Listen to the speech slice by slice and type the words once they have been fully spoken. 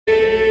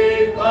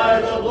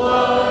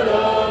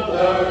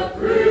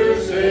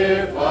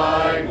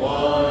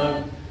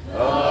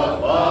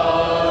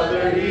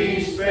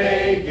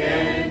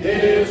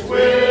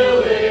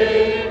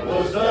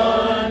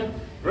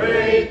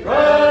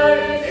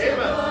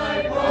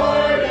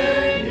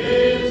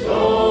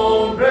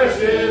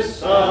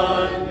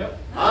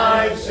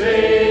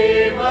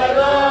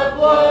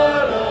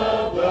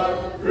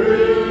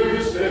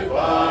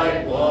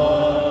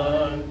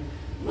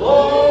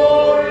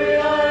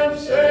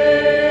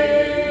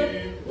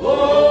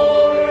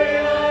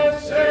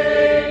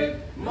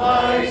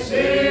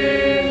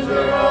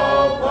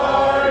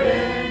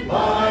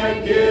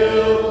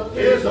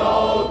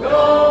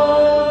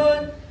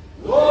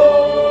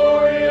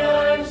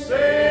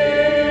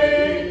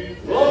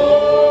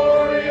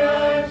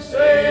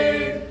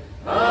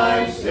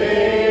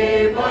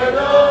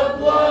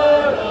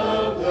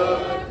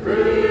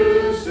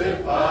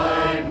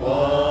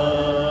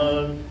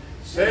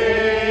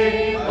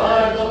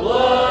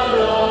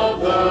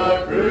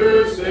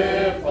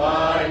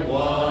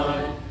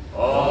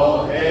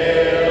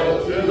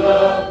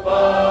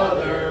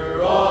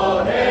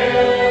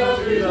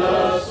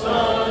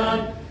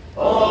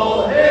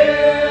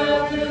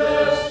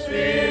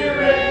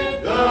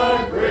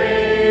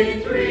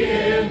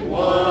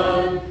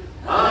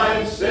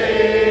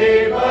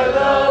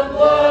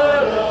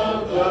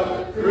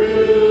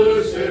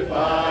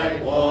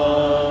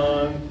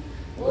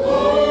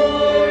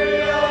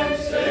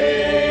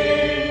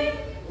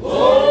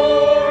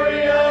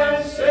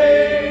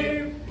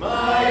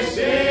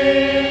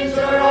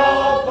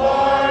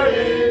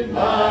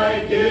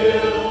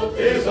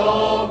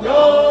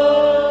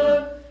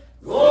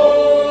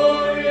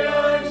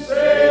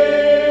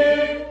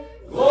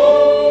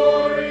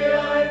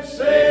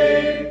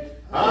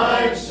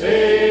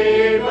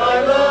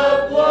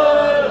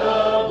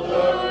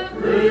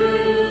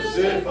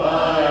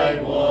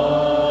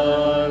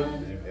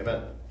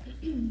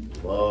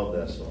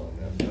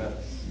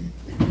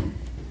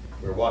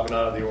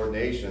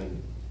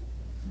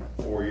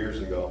4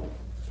 years ago,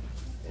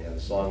 and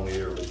the song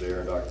leader was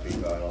there, and Dr.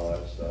 Peacock and all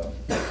that stuff.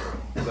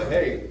 He said,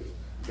 hey,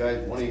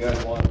 guys, one of you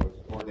guys want to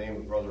ordain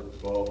with Brother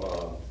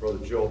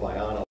Joe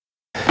Biano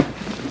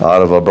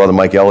out of Brother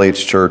Mike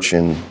Elliott's church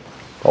in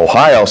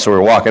Ohio. So we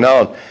were walking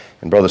out,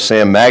 and Brother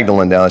Sam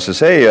Magdalene down says,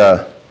 hey,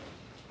 you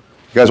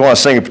guys want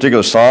to sing a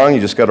particular song?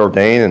 You just got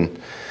ordained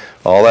and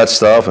all that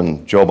stuff.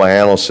 And Joe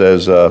Biano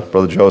says,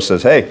 Brother Joe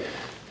says, hey,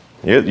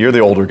 you're the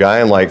older guy.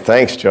 I'm like,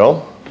 thanks,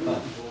 Joe.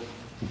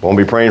 Won't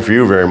be praying for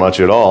you very much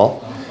at all.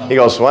 He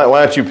goes, why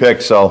don't you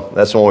pick? So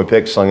that's the one we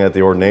picked, sung at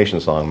the ordination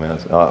song, man.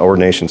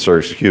 Ordination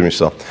service, excuse me.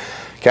 So,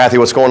 Kathy,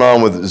 what's going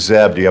on with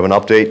Zeb? Do you have an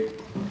update?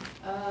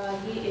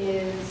 He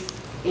is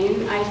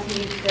in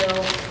ICU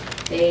still.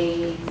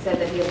 They said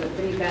that he has a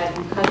pretty bad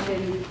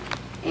concussion,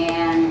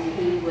 and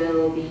he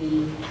will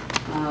be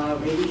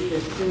released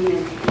as soon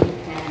as he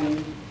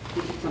can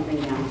keep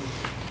something down.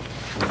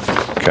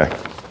 Okay.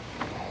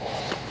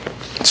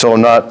 So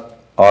not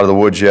out of the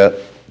woods yet,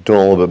 doing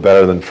a little bit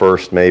better than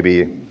first,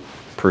 maybe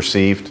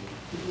perceived.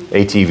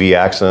 ATV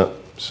accident,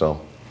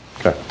 so,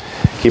 okay.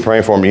 Keep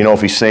praying for him. Do you know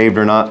if he's saved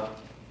or not?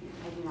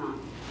 I do not.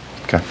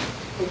 Okay.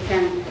 His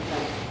parents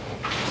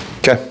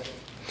are dead. Okay.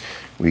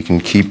 We can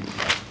keep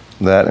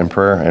that in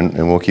prayer,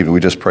 and we'll keep it. We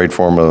just prayed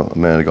for him a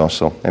minute ago,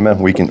 so amen.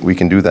 We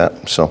can do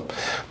that. So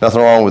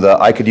nothing wrong with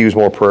that. I could use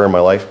more prayer in my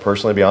life,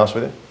 personally, to be honest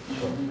with you.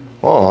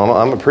 Well,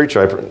 I'm a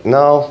preacher.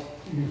 No.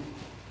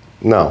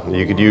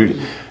 You could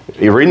use.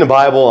 Reading the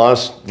Bible,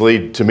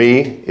 honestly, to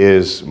me,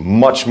 is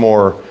much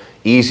more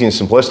easy and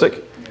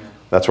simplistic.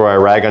 That's where I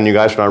rag on you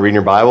guys for not reading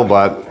your Bible,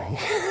 but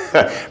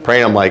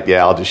praying, I'm like,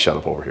 yeah, I'll just shut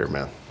up over here,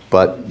 man.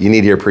 But you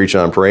need to hear preaching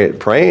on praying.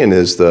 Praying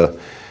is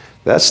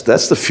that's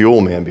the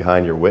fuel, man,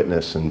 behind your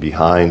witness and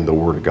behind the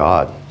Word of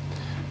God.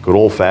 Good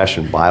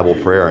old-fashioned Bible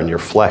prayer, and your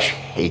flesh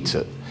hates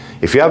it.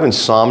 If you have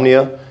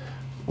insomnia,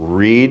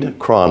 read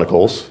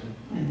Chronicles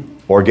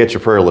or get your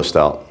prayer list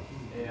out.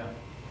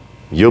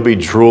 You'll be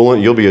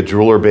drooling. You'll be a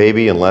drooler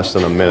baby in less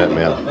than a minute,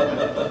 man.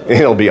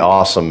 It'll be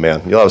awesome,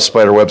 man. You'll have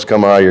spider webs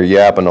come out of your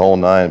yap and the whole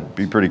nine. It'll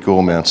be pretty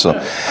cool, man. So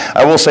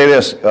I will say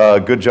this.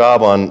 Good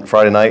job on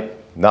Friday night.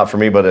 Not for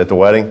me, but at the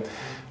wedding.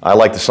 I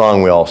like the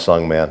song we all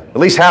sung, man. At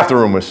least half the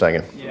room was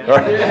singing. Yeah.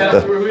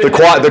 Right? The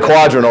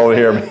quadrant over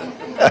here.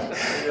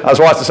 I was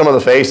watching some of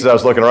the faces. I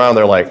was looking around.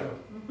 They're like,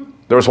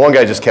 there was one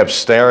guy just kept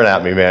staring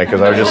at me, man,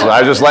 because I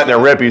was just letting it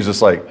rip. He was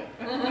just like.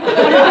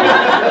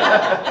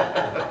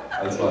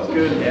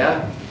 Good,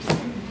 yeah.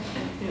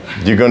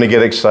 You're going to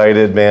get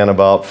excited, man,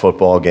 about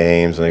football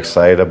games and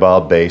excited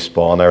about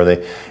baseball and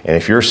everything. And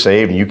if you're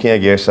saved and you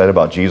can't get excited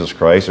about Jesus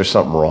Christ, there's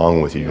something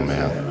wrong with you,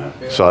 man.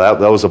 So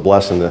that was a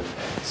blessing to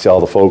see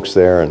all the folks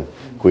there and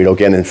Guido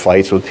getting in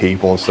fights with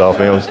people and stuff.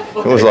 Man,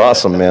 it was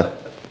awesome, man.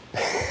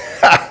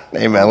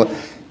 Amen.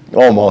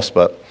 Almost,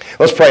 but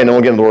let's pray and then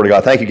we'll get into the Word of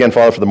God. Thank you again,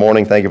 Father, for the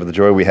morning. Thank you for the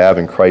joy we have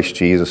in Christ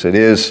Jesus. It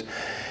is,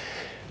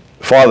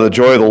 Father, the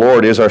joy of the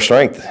Lord is our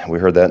strength. We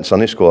heard that in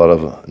Sunday school out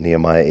of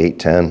Nehemiah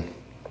 8:10.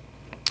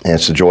 And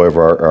it's the joy of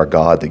our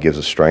God that gives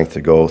us strength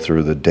to go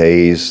through the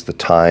days, the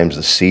times,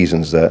 the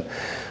seasons that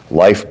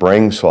life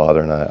brings,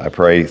 Father. And I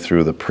pray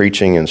through the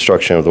preaching and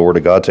instruction of the Word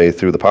of God today,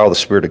 through the power of the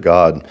Spirit of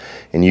God,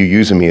 and you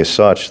using me as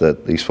such,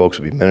 that these folks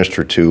will be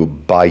ministered to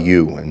by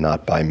you and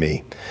not by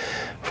me.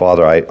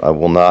 Father, I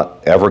will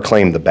not ever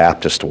claim the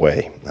Baptist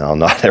way. I'll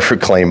not ever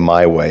claim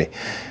my way.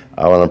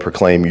 I want to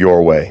proclaim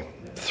your way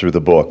through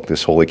the book,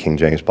 this Holy King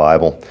James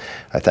Bible.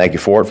 I thank you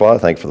for it, Father.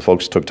 Thank you for the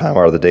folks who took time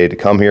out of the day to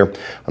come here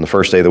on the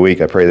first day of the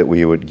week. I pray that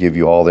we would give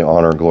you all the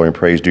honor, glory, and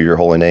praise due your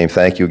holy name.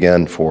 Thank you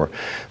again for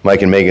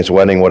Mike and Megan's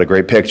wedding. What a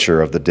great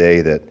picture of the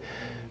day that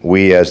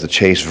we as the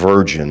chaste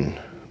virgin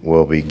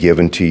will be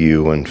given to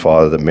you, and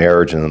Father, the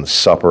marriage and the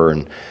supper,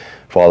 and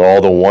Father,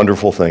 all the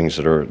wonderful things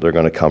that they're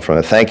going to come from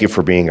it. Thank you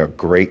for being a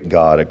great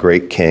God, a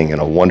great King,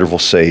 and a wonderful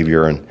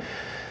Savior, and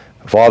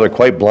Father,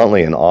 quite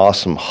bluntly, an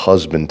awesome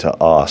husband to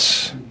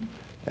us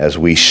as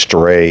we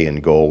stray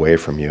and go away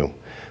from you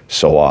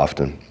so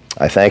often.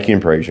 I thank you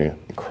and praise you.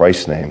 In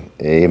Christ's name,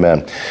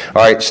 amen.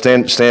 All right, keep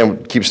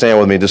standing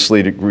with me. Just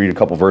read a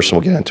couple verses and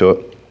we'll get into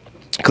it.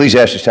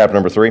 Ecclesiastes chapter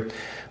number 3.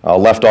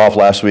 Left off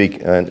last week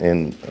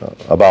in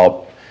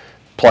about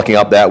plucking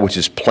up that which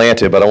is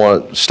planted, but I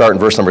want to start in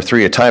verse number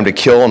 3. A time to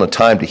kill and a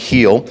time to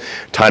heal,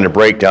 a time to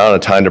break down, a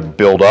time to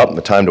build up,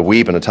 a time to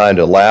weep and a time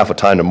to laugh, a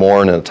time to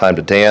mourn and a time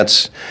to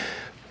dance.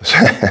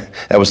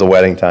 That was the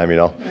wedding time, you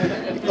know.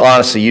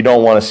 Honestly, you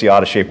don't want to see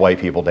out-of-shape white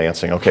people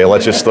dancing. Okay,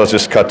 let's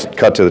just cut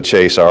to the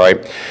chase. All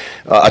right.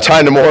 A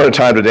time to mourn, a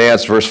time to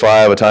dance. Verse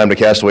 5. A time to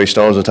cast away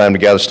stones, a time to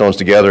gather stones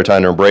together, a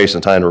time to embrace,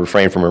 and a time to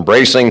refrain from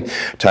embracing.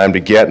 A time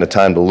to get and a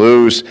time to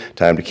lose. A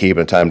time to keep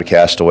and a time to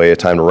cast away. A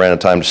time to rent, a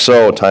time to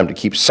sow. A time to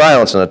keep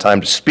silence and a time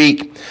to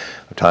speak.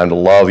 A time to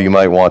love. You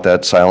might want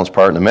that silence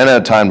part in a minute.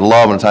 A time to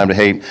love and a time to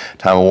hate. A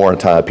time of war and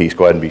a time of peace.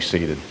 Go ahead and be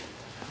seated.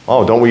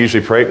 Oh, don't we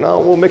usually pray? No,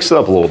 we'll mix it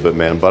up a little bit,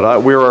 man.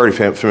 But we're already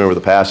familiar with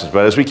the passage.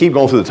 But as we keep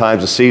going through the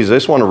times and seasons, I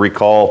just want to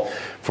recall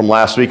from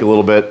last week a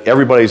little bit,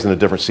 everybody's in a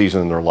different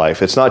season in their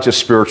life. It's not just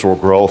spiritual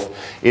growth.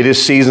 It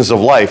is seasons of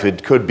life.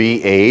 It could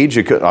be age.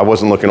 I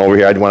wasn't looking over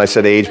here when I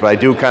said age, but I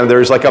do kind of,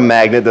 there's like a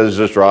magnet that's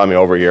just drawing me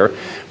over here.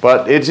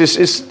 But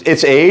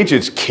it's age,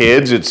 it's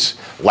kids, it's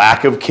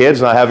lack of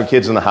kids, not having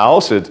kids in the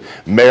house, it's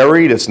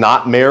married, it's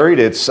not married,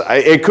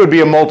 it could be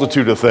a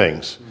multitude of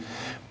things.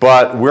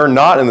 But we're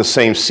not in the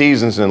same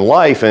seasons in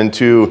life, and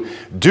to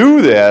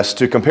do this,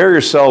 to compare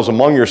yourselves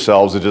among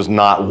yourselves, it is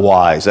not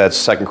wise.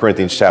 That's 2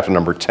 Corinthians chapter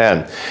number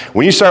 10.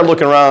 When you start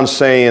looking around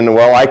saying,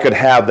 well, I could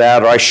have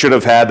that, or I should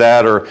have had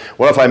that, or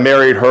what if I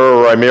married her,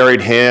 or I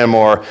married him,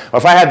 or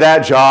if I had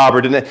that job,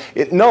 or didn't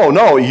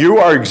no, you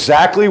are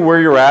exactly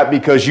where you're at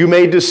because you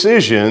made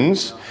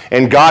decisions,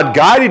 and God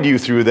guided you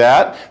through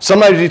that.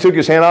 Sometimes He took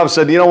His hand off and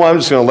said, you know what, I'm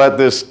just going to let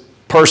this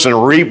person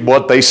reap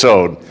what they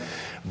sowed.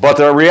 But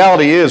the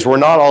reality is we're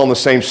not all in the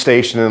same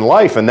station in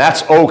life, and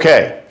that's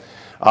okay.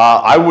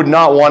 I would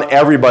not want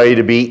everybody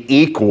to be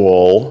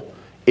equal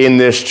in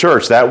this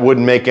church. That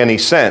wouldn't make any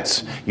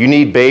sense. You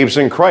need babes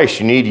in Christ.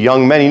 You need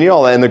young men. You need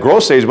all that in the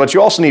growth stage, but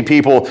you also need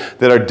people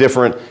that are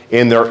different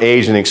in their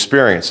age and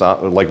experience.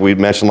 Like we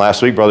mentioned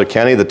last week, Brother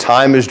Kenny, the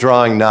time is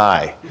drawing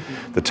nigh.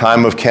 The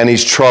time of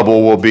Kenny's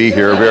trouble will be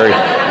here very,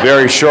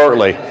 very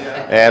shortly.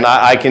 And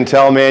I can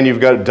tell, man,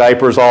 you've got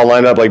diapers all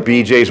lined up like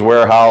BJ's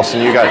Warehouse,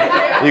 and you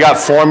got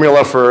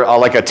formula for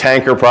like a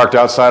tanker parked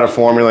outside of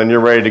formula, and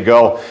you're ready to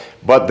go.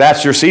 But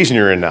that's your season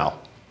you're in now,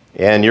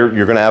 and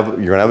you're gonna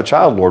have a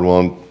child, Lord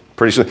willing,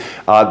 pretty soon.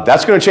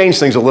 That's going to change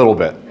things a little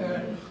bit.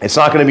 It's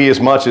not going to be as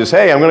much as,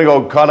 hey, I'm going to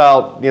go cut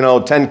out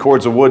 10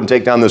 cords of wood and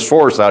take down this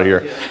forest out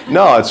here.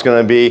 No, it's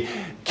going to be,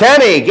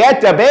 Kenny, get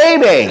the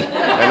baby,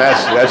 and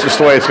that's just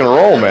the way it's going to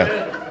roll,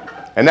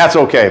 man. And that's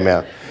okay,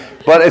 man.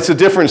 But it's a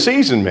different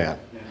season, man.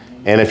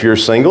 And if you're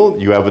single,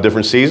 you have a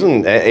different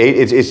season.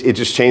 It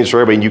just changes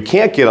for everybody. And you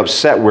can't get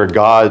upset where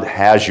God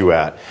has you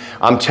at.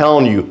 I'm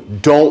telling you,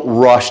 don't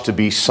rush to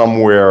be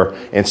somewhere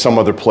in some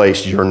other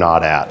place you're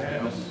not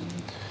at.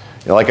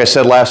 Like I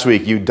said last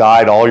week, you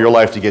died all your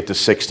life to get to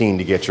 16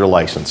 to get your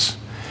license.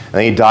 And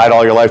then you died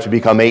all your life to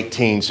become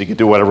 18 so you could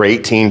do whatever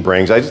 18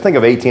 brings. I just think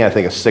of 18, I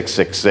think of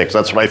 666.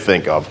 That's what I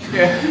think of.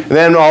 Yeah. And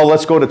then,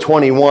 let's go to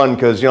 21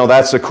 because,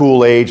 that's a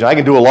cool age. I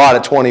can do a lot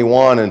at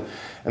 21. And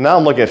now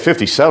I'm looking at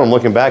 57. I'm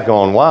looking back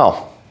going,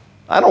 wow,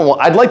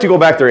 I'd like to go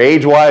back there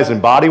age-wise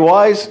and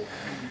body-wise.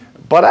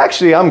 But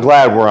actually, I'm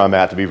glad where I'm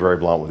at, to be very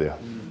blunt with you.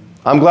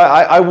 I'm glad.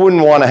 I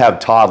wouldn't want to have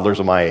toddlers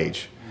of my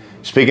age.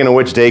 Speaking of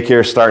which,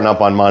 daycare starting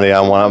up on Monday.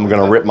 I'm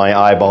going to rip my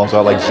eyeballs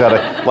out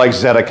like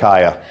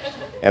Zedekiah.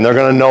 And they're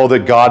going to know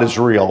that God is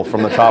real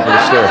from the top of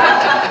the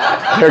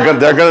stairs.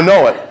 They're going to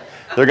know it.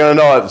 They're going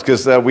to know it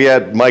because we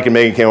had Mike and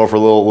Megan came over for a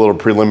little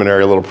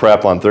preliminary, a little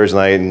prep on Thursday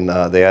night, and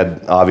they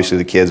had obviously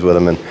the kids with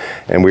them,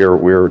 and we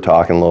were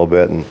talking a little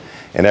bit and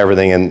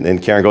everything.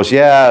 And Karen goes,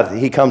 yeah,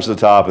 he comes to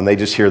the top, and they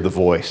just hear the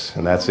voice,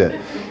 and that's it.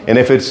 And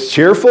if it's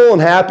cheerful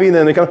and happy,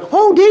 then they come,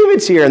 oh,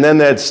 David's here, and then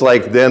that's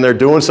like then they're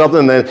doing something,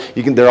 and then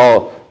they're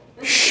all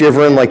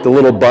shivering like the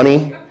little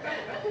bunny.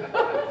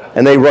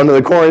 And they run to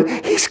the corner,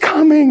 he's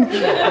coming. And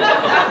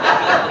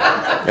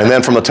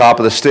then from the top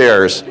of the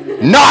stairs,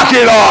 knock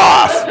it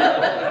off!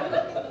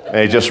 And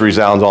it just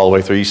resounds all the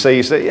way through. You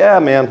say, yeah,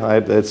 man,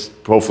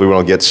 hopefully we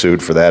don't get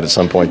sued for that at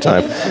some point in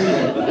time.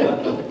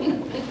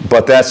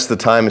 But that's the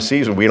time of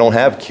season. We don't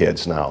have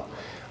kids now.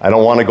 I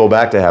don't want to go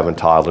back to having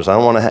toddlers. I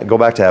don't want to go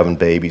back to having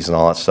babies and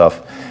all that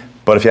stuff.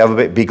 But if you have a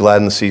baby, be glad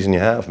in the season you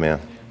have, man.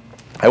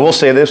 I will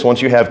say this,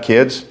 once you have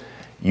kids,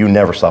 you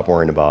never stop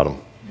worrying about them.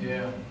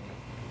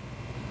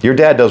 Your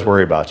dad does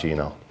worry about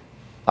you,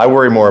 I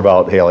worry more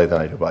about Haley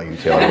than I do about you,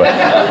 Taylor.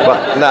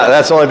 But no,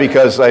 that's only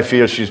because I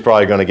feel she's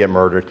probably going to get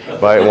murdered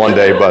by one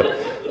day,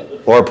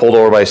 or pulled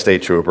over by a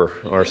state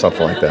trooper or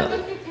something like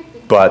that.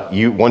 But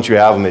once you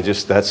have them,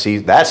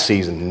 that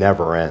season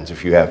never ends.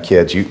 If you have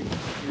kids,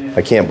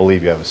 I can't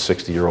believe you have a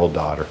 60-year-old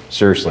daughter.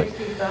 Seriously,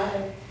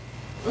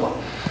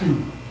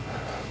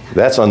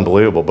 that's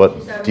unbelievable.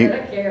 But do you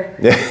care?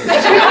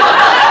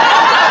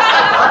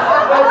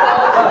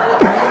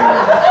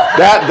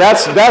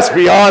 That's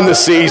beyond the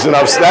season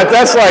of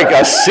that's like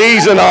a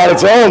season on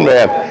its own,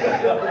 man.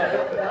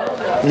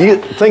 You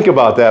think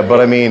about that,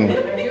 but I mean,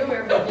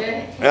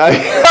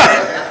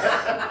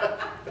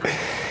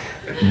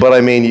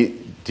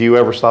 do you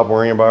ever stop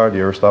worrying about her? Do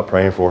you ever stop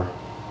praying for her?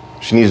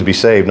 She needs to be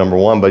saved, number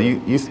one, but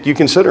you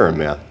consider her,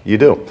 man. You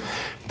do.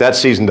 That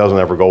season doesn't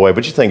ever go away.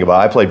 But you think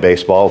about it, I played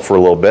baseball for a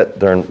little bit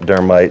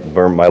during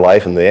my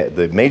life, and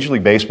the Major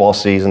League Baseball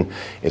season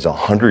is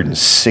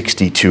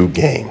 162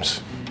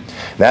 games.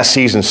 That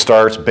season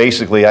starts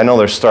basically, I know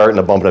they're starting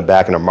to bumping it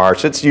back into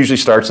March. It usually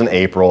starts in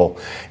April,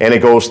 and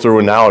it goes through,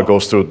 and now it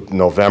goes through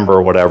November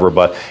or whatever,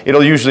 but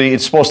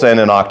it's supposed to end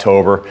in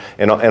October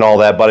and all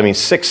that, but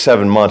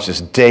 6-7 months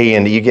is day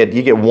in. You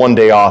get one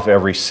day off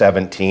every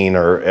 17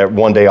 or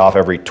one day off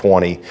every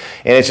 20, and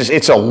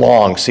it's a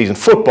long season.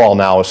 Football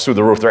now is through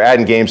the roof. They're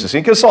adding games this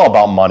season because it's all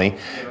about money,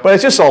 but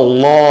it's just a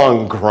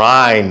long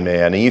grind,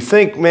 man, and you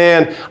think,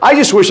 man, I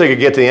just wish I could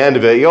get to the end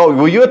of it.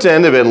 Will you at the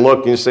end of it and look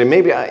and you say,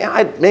 maybe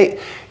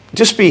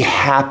just be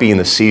happy in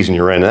the season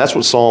you're in. And that's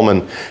what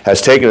Solomon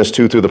has taken us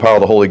to through the power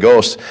of the Holy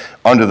Ghost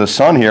under the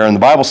sun here. And the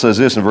Bible says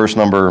this in verse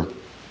number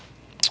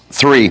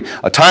 3,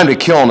 a time to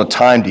kill and a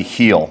time to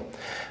heal.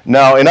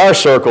 Now, in our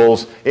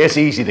circles, it's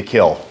easy to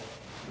kill.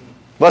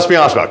 Let's be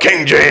honest about it.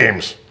 King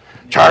James,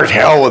 charge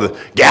hell with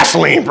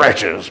gasoline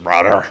britches,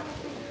 brother.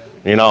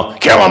 You know,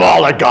 kill them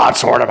all that God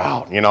sort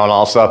about, you know, and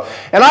all stuff.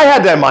 And I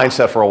had that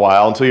mindset for a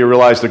while until you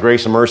realize the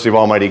grace and mercy of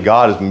Almighty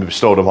God has been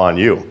bestowed upon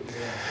you.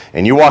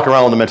 And you walk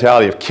around with the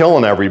mentality of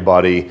killing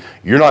everybody,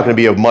 you're not going to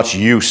be of much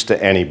use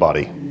to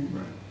anybody.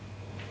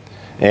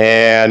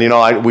 And, you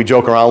know, we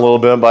joke around a little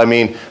bit, but I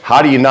mean,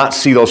 how do you not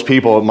see those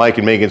people at Mike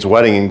and Megan's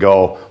wedding and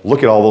go,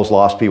 look at all those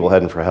lost people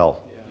heading for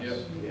hell?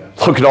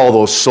 Look at all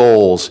those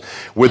souls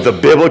with the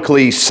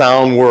biblically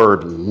sound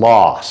word,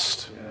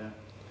 lost.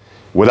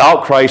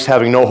 Without Christ,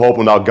 having no hope,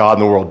 without God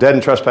in the world, dead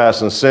in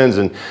trespasses and sins,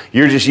 and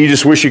you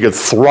just wish you could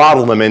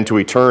throttle them into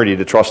eternity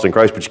to trust in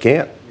Christ, but you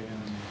can't.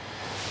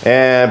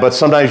 But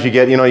sometimes you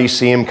get, you know, you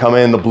see him come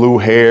in, the blue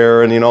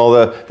hair, and you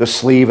know, the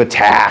sleeve of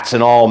tats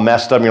and all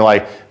messed up, and you're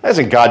like,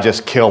 doesn't God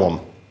just kill him?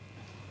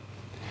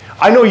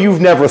 I know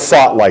you've never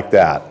thought like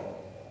that.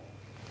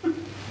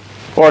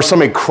 Or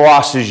somebody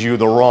crosses you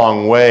the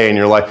wrong way and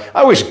you're like,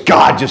 I wish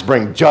God just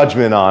bring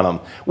judgment on them.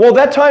 Well,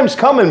 that time's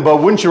coming,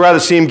 but wouldn't you rather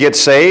see him get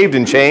saved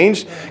and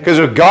changed? Because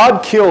if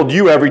God killed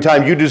you every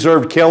time you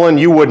deserved killing,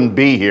 you wouldn't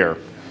be here.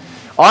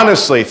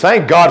 Honestly,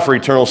 thank God for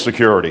eternal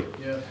security.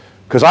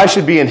 Because I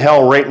should be in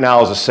hell right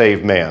now as a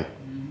saved man.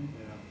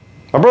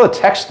 My brother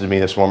texted me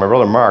this morning, my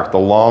brother Mark, the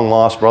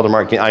long-lost brother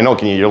Mark. I know,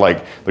 you're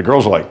like, the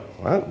girls are like,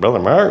 what, Brother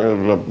Mark?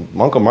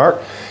 Uncle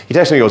Mark? He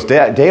texted me, he goes,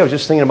 Dave, I was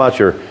just thinking about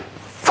your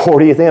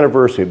 40th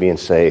anniversary of being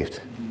saved.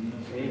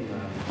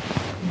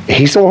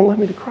 He's the one who led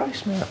me to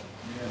Christ, man.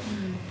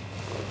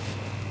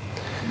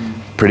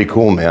 Pretty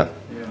cool, man.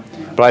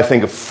 But I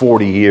think of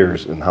 40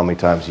 years and how many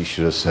times he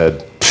should have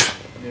said,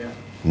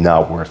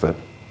 not worth it.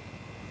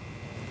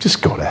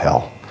 Just go to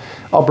hell.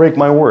 I'll break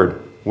my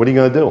word. What are you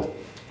going to do?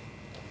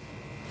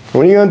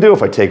 What are you going to do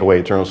if I take away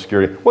eternal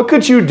security? What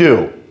could you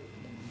do?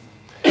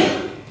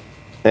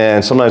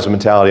 And sometimes the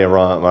mentality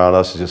around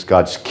us is just,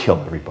 God, just kill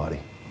everybody.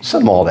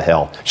 Send them all to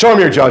hell. Show them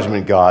your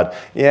judgment, God.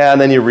 Yeah,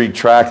 and then you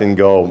retract and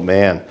go,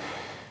 man,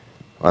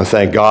 I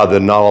thank God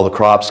that not all the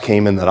crops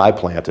came in that I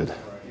planted.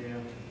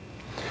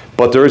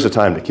 But there is a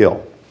time to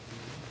kill.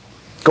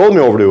 Go with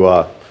me over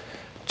to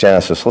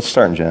Genesis. Let's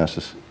start in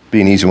Genesis.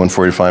 Be an easy one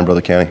for you to find,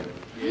 Brother Kenny.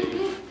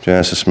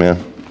 Genesis, man.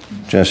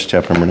 Genesis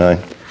chapter number 9.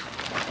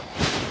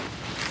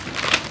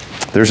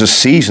 There's a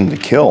season to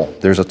kill.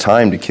 There's a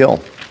time to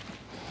kill.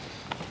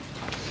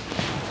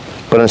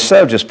 But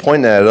instead of just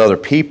pointing at other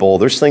people,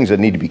 there's things that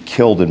need to be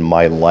killed in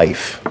my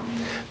life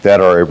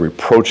that are a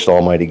reproach to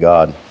Almighty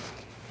God.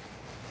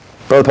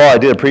 Brother Paul, I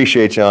did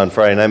appreciate you on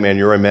Friday night, man.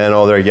 You were a man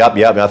over there. Yep.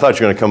 I thought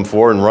you were going to come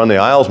forward and run the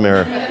aisles,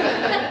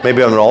 man.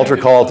 Maybe I'm an altar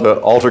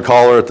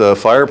caller at the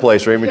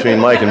fireplace right between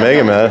Mike and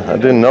Megan, man. I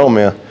didn't know,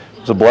 man.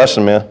 It was a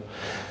blessing, man.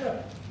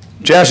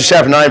 Genesis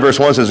chapter 9, verse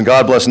 1 says, and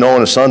God blessed Noah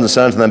and his sons and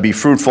sons, and then be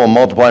fruitful and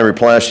multiply and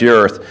replenish the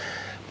earth.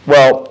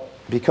 Well,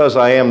 because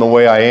I am the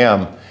way I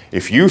am,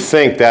 if you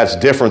think that's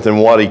different than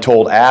what he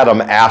told Adam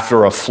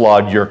after a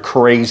flood, you're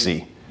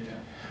crazy.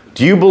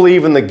 Do you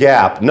believe in the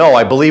gap? No,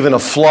 I believe in a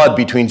flood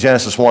between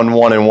Genesis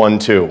 1:1 and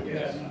 1:2.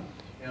 Yes.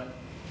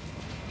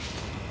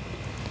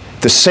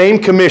 The same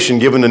commission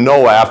given to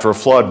Noah after a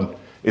flood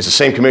is the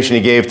same commission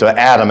he gave to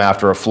Adam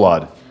after a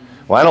flood.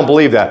 Well, I don't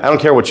believe that. I don't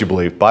care what you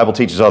believe. The Bible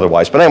teaches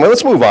otherwise. But anyway,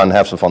 let's move on and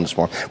have some fun this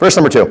morning. Verse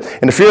number 2.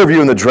 And the fear of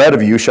you and the dread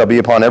of you shall be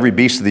upon every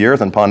beast of the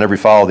earth, and upon every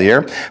fowl of the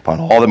air, upon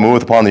all that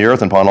moveth upon the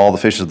earth, and upon all the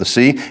fishes of the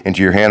sea.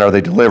 Into your hand are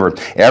they delivered.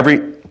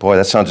 Boy,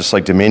 that sounds just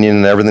like dominion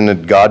and everything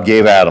that God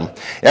gave Adam.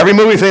 Every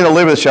moving thing that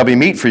liveth shall be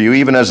meat for you,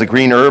 even as the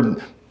green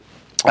herb.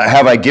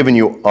 Have I given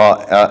you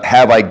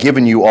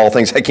all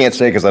things? I can't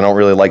say because I don't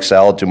really like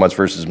salad too much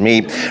versus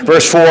meat.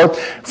 Verse 4,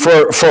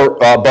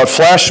 but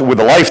flesh with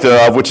the life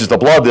thereof, which is the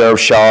blood thereof,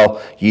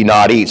 shall ye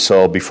not eat.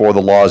 So before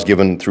the law is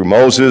given through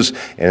Moses,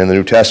 and in the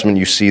New Testament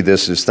you see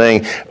this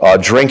thing.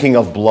 Drinking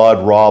of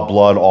blood, raw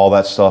blood, all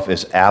that stuff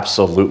is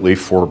absolutely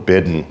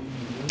forbidden.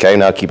 Okay,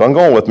 now keep on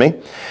going with me.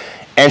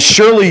 And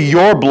surely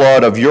your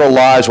blood of your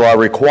lives will I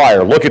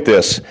require. Look at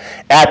this.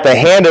 At the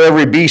hand of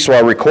every beast will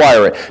I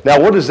require it. Now,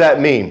 what does that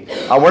mean?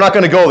 We're not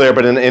going to go there,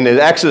 but in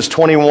Exodus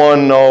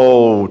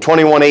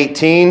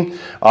 21:18,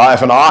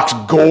 if an ox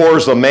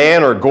gores a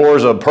man or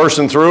gores a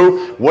person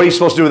through, what are you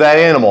supposed to do with that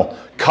animal?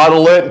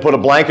 Cuddle it and put a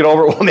blanket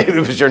over it? Well, maybe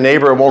if it's your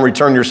neighbor, it won't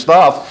return your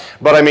stuff.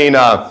 But I mean,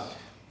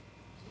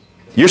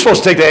 you're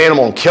supposed to take the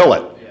animal and kill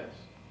it.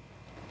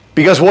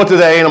 Because what did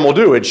that animal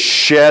do? It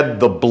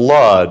shed the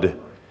blood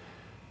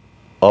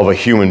of a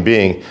human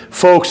being.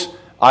 Folks,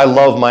 I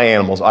love my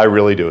animals. I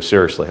really do,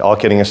 seriously, all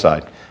kidding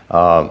aside.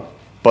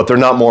 But they're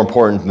not more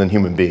important than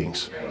human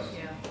beings.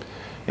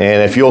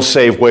 And if you'll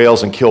save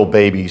whales and kill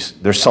babies,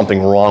 there's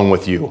something wrong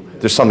with you.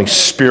 There's something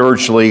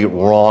spiritually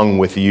wrong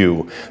with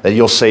you, that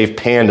you'll save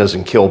pandas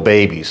and kill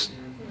babies.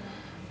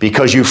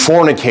 because you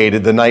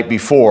fornicated the night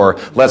before.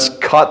 Let's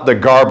cut the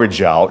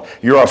garbage out.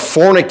 You're a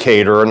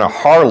fornicator and a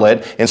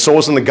harlot, and so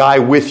isn't the guy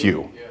with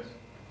you.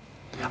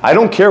 I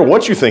don't care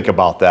what you think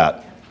about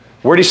that.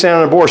 Where do you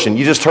stand on abortion?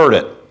 You just heard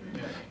it.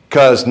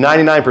 Because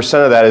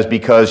 99% of that is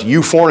because you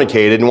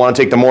fornicated and want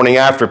to take the morning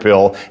after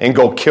pill and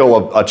go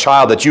kill a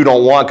child that you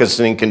don't want because it's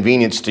an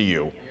inconvenience to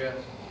you.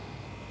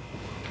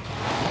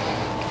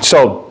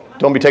 So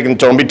don't be taking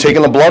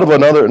the blood of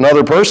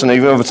another person,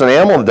 even if it's an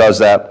animal that does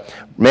that.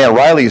 Man,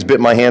 Riley has bit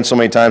my hand so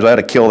many times I had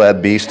to kill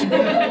that beast.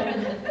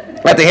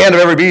 At the hand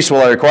of every beast will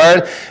I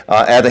require it,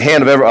 at the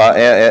hand of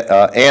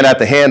and at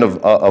the hand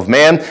of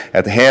man,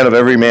 at the hand of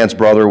every man's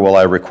brother will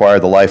I require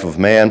the life of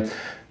man.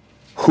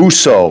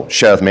 Whoso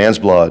sheddeth man's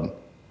blood,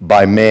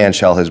 by man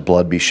shall his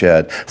blood be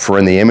shed. For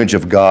in the image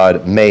of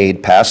God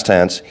made, past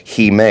tense,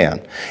 he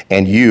man.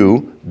 And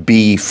you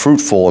be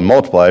fruitful and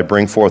multiply,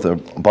 bring forth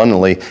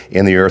abundantly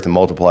in the earth and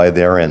multiply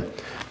therein.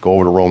 Go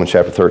over to Romans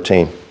chapter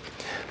 13.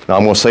 Now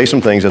I'm going to say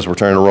some things as we're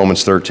turning to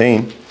Romans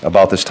 13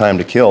 about this time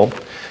to kill.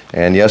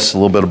 And yes, a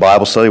little bit of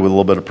Bible study with a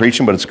little bit of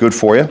preaching, but it's good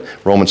for you.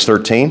 Romans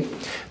 13.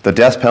 The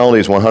death penalty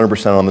is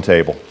 100% on the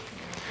table.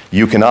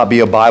 You cannot be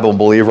a Bible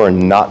believer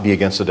and not be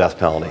against the death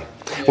penalty.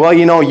 Well,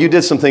 you know, you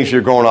did some things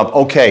you're growing up.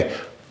 Okay,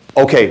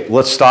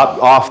 let's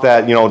stop off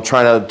that,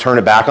 trying to turn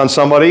it back on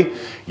somebody.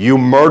 You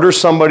murder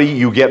somebody,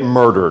 you get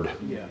murdered.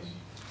 Yes.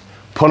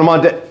 Put them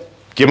on,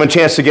 give them a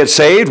chance to get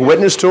saved,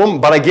 witness to them,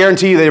 but I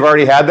guarantee you they've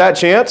already had that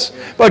chance.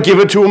 But give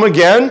it to them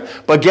again.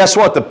 But guess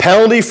what? The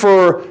penalty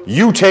for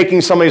you taking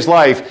somebody's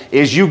life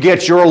is you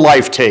get your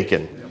life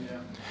taken.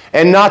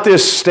 And not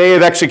this stay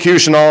of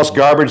execution, all this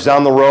garbage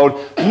down the road.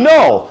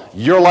 No,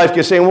 your life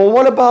gets taken. Well,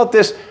 what about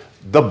this?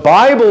 The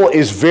Bible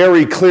is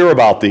very clear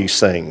about these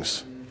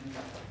things.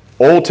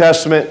 Old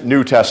Testament,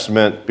 New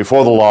Testament,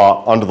 before the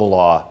law, under the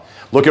law.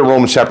 Look at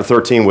Romans chapter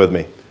 13 with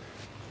me.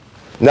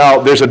 Now,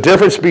 there's a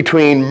difference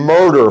between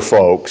murder,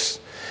 folks,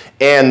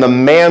 and the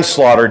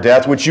manslaughter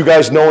death, which you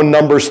guys know in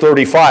Numbers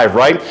 35,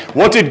 right?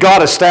 What did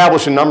God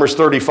establish in Numbers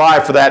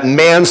 35 for that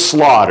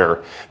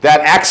manslaughter,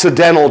 that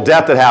accidental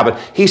death that happened?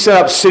 He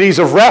set up cities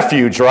of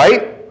refuge,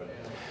 right?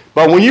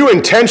 But when you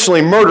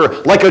intentionally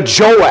murder, like a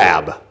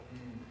Joab,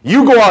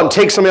 you go out and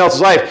take somebody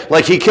else's life,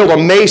 like he killed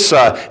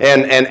Amasa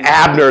and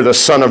Abner, the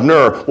son of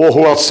Ner. Well,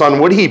 who else's son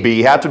would he be?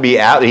 He'd have to be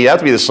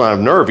the son of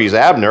Ner if he's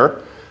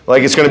Abner.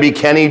 Like it's going to be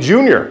Kenny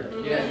Jr.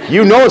 Yeah.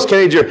 You know it's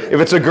Kenny Jr. If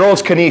it's a girl,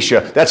 it's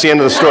Kenesha. That's the end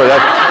of the story.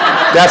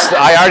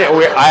 I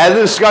had a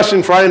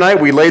discussion Friday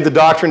night. We laid the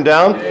doctrine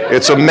down.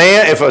 It's a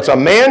man. If it's a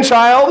man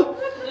child,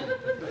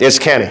 it's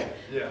Kenny.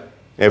 Yeah.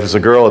 If it's a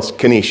girl, it's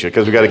Kenesha.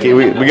 Because we got to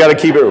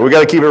keep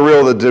it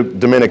real with the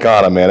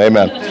Dominicana, man.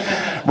 Amen.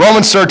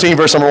 Romans 13,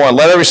 verse number 1.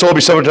 Let every soul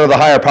be subject unto the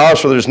higher powers,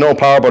 for there is no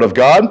power but of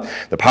God.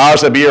 The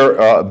powers that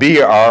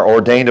be are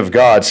ordained of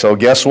God. So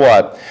guess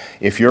what?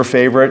 If your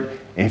favorite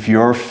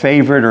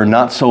or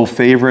not so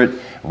favorite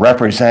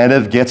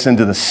representative gets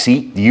into the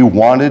seat you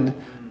wanted,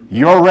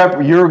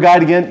 your guy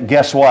again,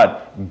 guess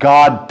what?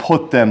 God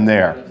put them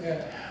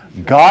there.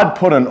 God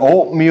put an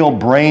oatmeal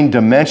brain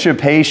dementia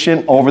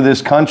patient over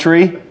this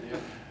country.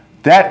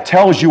 That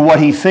tells you what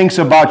he thinks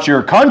about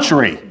your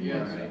country.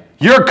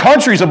 Your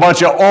country's a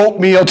bunch of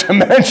oatmeal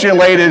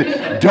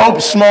dementia-lated,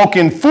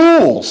 dope-smoking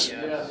fools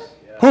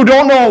who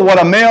don't know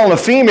what a male and a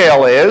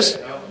female is.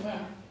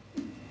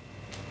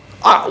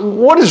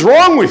 What is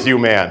wrong with you,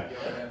 man?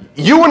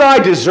 You and I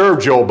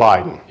deserve Joe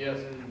Biden.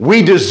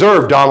 We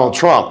deserve Donald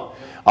Trump.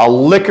 A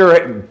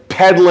liquor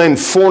peddling,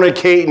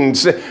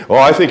 fornicating. Oh,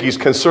 I think he's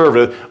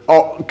conservative.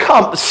 Oh,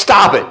 come,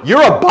 stop it.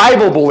 You're a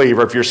Bible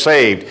believer if you're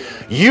saved.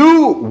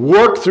 You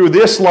work through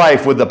this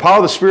life with the power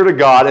of the Spirit of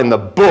God and the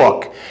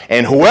book,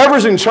 and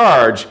whoever's in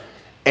charge,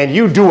 and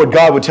you do what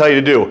God would tell you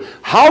to do.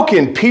 How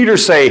can Peter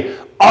say,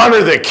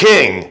 honor the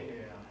king?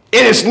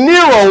 And it's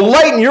Nero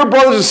lighting your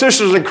brothers and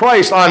sisters in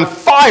Christ on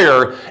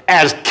fire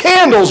as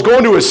candles go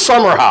into his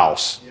summer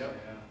house.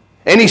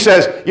 And he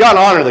says, you ought to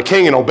honor the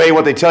king and obey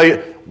what they tell you.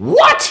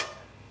 What?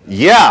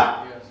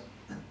 Yeah.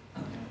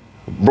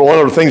 One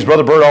of the things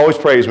Brother Bert always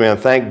prays, man,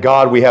 thank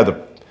God we have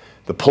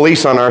the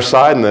police on our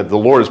side and that the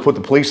Lord has put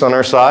the police on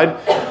our side.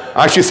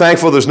 Aren't you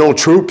thankful there's no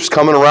troops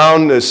coming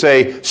around to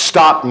say,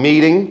 stop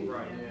meeting,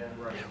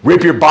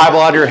 rip your Bible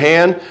out of your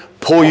hand,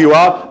 pull you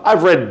out?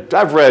 I've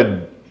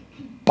read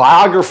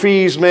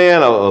biographies,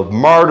 man, of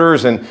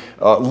martyrs, and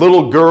a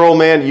little girl,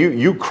 man,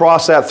 you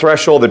cross that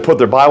threshold, they put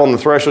their Bible on the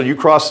threshold, you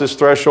cross this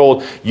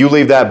threshold, you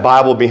leave that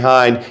Bible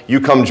behind, you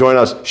come join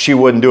us. She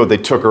wouldn't do it. They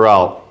took her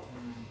out.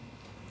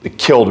 They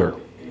killed her.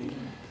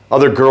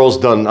 Other girls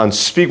done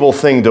unspeakable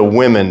thing to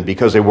women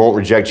because they won't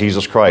reject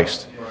Jesus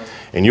Christ.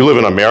 And you live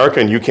in America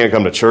and you can't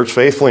come to church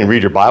faithfully and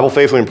read your Bible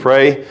faithfully and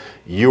pray,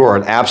 you are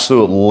an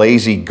absolute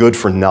lazy good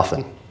for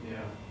nothing.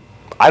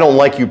 I don't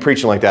like you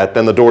preaching like that,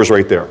 then the door's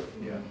right there.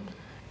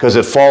 Because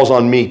it falls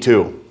on me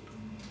too.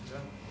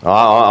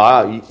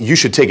 You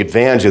should take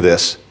advantage of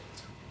this.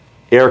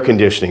 Air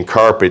conditioning,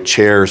 carpet,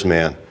 chairs,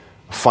 man.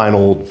 A fine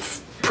old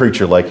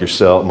preacher like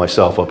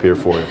myself up here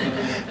for you.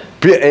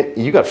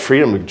 You got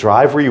freedom to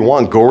drive where you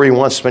want, go where you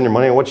want, spend your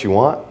money on what you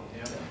want.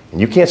 And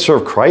you can't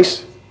serve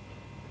Christ?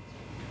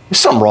 There's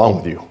something wrong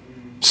with you.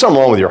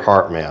 Something wrong with your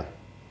heart, man.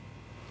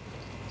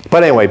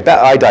 But anyway,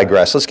 I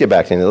digress. Let's get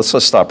back to it.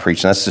 Let's stop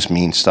preaching. That's just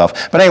mean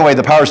stuff. But anyway,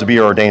 the powers to be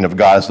are ordained of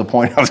God is the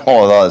point of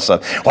all of that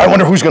stuff. Well, I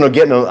wonder who's going to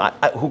get into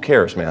who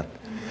cares, man?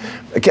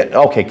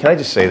 Okay, can I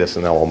just say this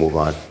and then we'll move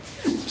on?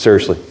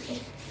 Seriously.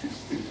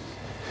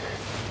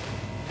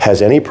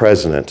 Has any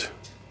president,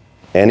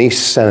 any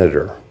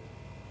senator,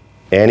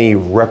 any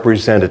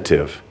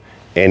representative,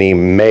 any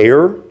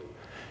mayor,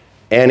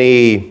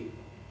 any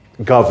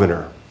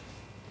governor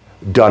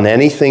done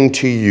anything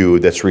to you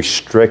that's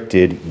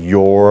restricted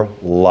your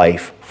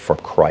life for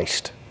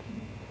Christ?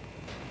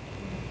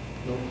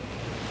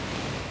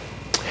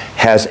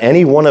 Has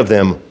any one of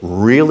them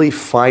really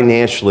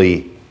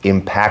financially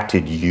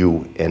impacted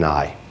you and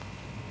I?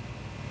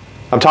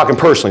 I'm talking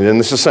personally in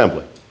this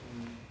assembly.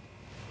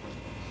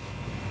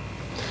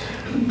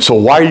 So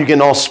why are you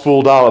getting all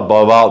spooled out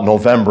about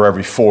November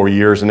every 4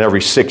 years and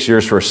every 6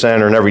 years for a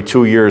senator and every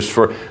 2 years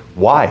for...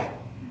 Why?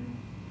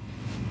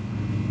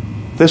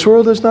 This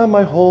world is not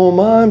my home,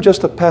 I'm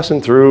just a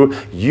passing through.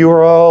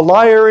 You're a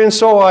liar and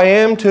so I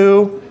am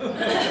too.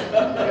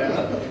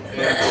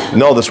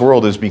 No, this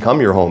world has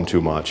become your home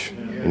too much.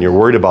 And you're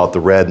worried about the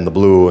red and the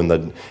blue and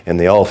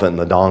the elephant and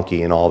the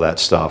donkey and all that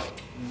stuff.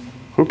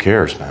 Who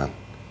cares, man?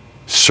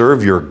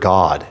 Serve your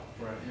God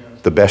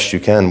the best you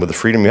can with the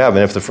freedom you have.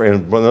 And if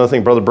another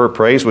thing Brother Bert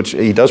prays, which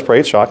he does pray,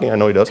 it's shocking, I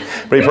know he does,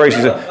 but he prays,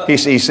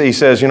 he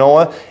says, you know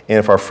what? And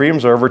if our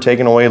freedoms are ever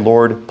taken away,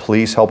 Lord,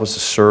 please help us to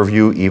serve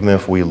you even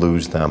if we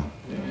lose them.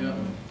 Yeah.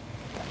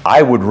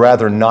 I would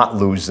rather not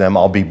lose them,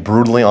 I'll be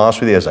brutally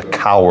honest with you, as a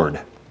coward.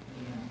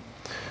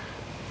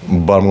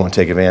 But I'm going to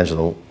take advantage of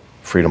the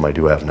freedom I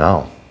do have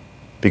now.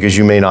 Because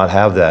you may not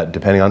have that,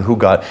 depending on who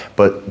got,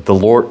 but the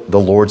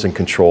Lord's in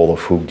control of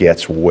who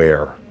gets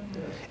where.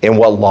 And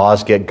what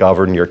laws get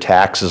governed, your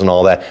taxes and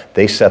all that,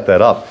 they set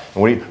that up.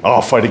 And what do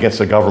you, fight against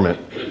the government.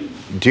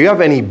 Do you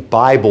have any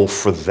Bible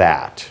for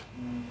that?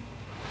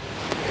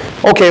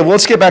 Okay, well,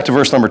 let's get back to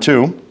verse number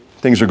 2.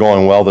 Things are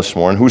going well this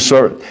morning.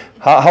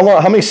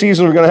 How many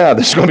seasons are we going to have?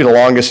 This is going to be the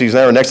longest season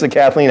ever. Next to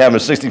Kathleen having a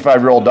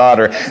 65-year-old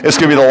daughter, it's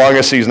going to be the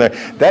longest season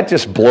ever. That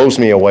just blows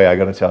me away, I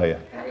got to tell you.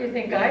 How do you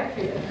think I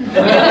feel?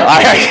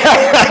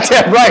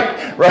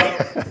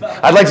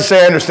 Right. I'd like to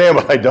say I understand,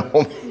 but I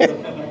don't.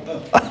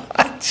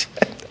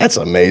 That's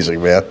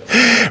amazing, man.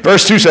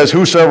 Verse 2 says,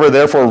 whosoever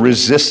therefore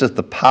resisteth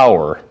the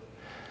power,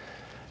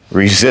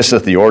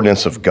 resisteth the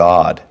ordinance of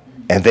God.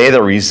 And they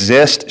that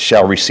resist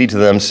shall receive to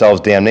themselves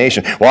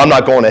damnation. Well, I'm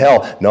not going to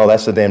hell. No,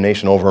 that's the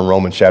damnation over in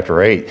Romans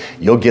chapter 8.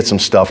 You'll get some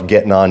stuff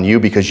getting on you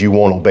because you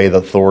won't obey the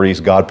authorities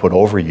God put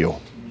over you.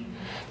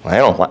 I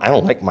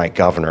don't like my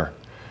governor.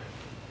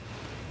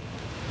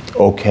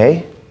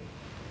 Okay.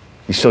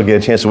 You still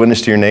get a chance to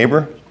witness to your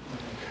neighbor?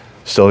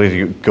 Still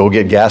you go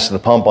get gas at the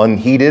pump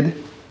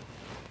unheated?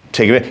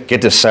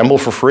 Get to assemble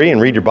for free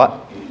and read your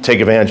Bible. Take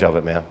advantage of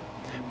it, man.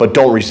 But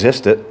don't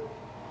resist it,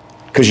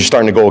 because you're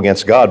starting to go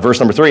against God. Verse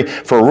number 3,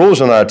 for rulers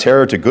are not a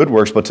terror to good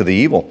works, but to the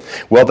evil.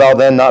 Wilt thou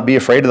then not be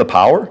afraid of the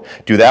power?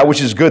 Do that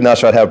which is good, and thou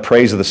shalt have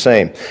praise of the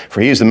same.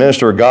 For he is the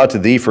minister of God to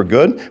thee for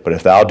good. But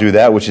if thou do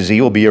that which is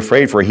evil, be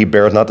afraid, for he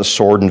beareth not the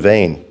sword in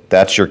vain.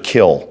 That's your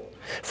kill.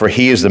 For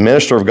he is the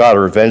minister of God, to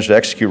revenge, to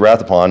execute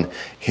wrath upon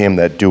him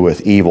that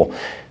doeth evil.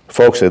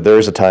 Folks, there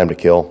is a time to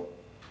kill.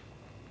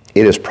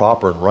 It is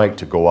proper and right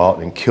to go out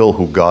and kill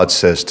who God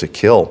says to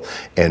kill.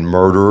 And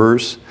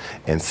murderers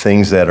and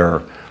things that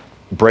are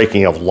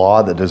breaking of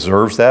law that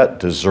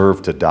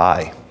deserve to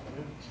die.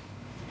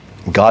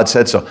 God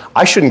said so.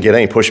 I shouldn't get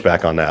any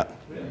pushback on that.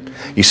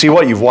 You see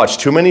what? You've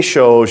watched too many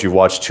shows. You've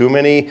watched too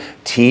many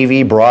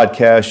TV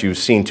broadcasts. You've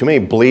seen too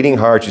many bleeding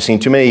hearts. You've seen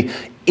too many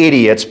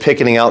idiots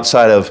picketing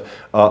outside of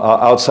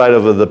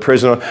the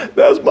prison.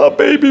 That's my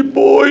baby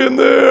boy in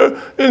there.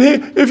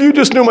 And if you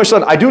just knew my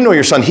son. I do know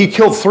your son. He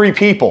killed 3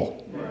 people.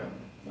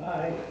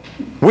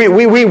 We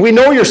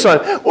know your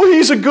son. Well,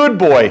 he's a good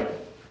boy.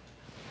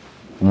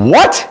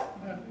 What?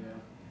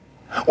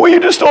 Well, you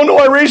just don't know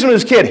I raised him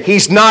as a kid.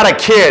 He's not a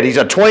kid. He's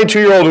a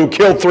 22-year-old who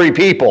killed 3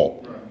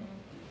 people.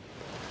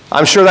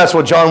 I'm sure that's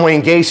what John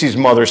Wayne Gacy's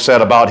mother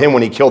said about him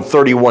when he killed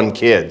 31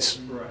 kids.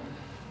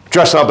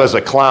 Dressed up as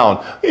a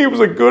clown. He was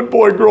a good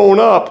boy growing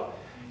up.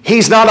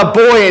 He's not a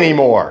boy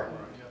anymore.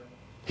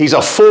 He's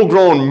a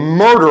full-grown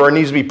murderer and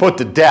needs to be put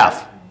to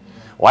death.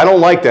 Well, I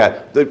don't like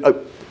that.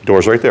 The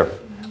door's right there.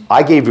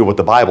 I gave you what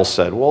the Bible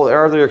said. Well,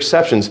 are there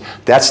exceptions?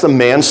 That's the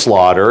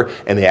manslaughter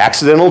and the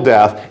accidental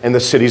death and the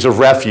cities of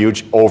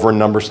refuge over in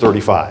Numbers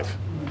 35.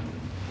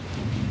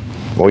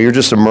 Well, you're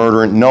just a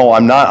murderer. No,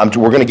 I'm not.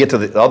 We're going to get to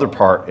the other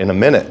part in a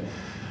minute.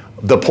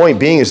 The point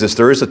being is this,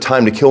 there is a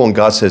time to kill when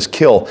God says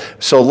kill.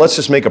 So let's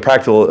just make a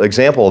practical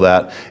example of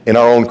that in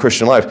our own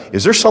Christian life.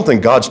 Is there something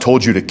God's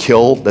told you to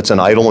kill that's an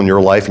idol in your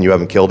life and you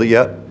haven't killed it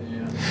yet?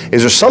 Yeah.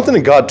 Is there something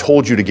that God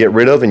told you to get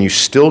rid of and you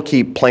still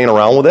keep playing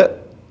around with it?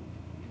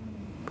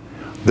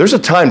 There's a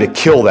time to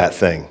kill that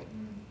thing.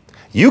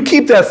 You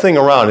keep that thing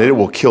around and it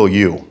will kill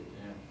you.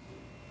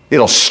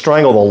 It'll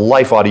strangle the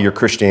life out of your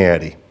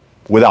Christianity.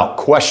 Without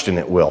question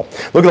it will.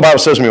 Look what the Bible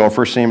says to me on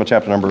 1 Samuel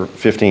chapter number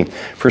 15.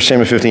 1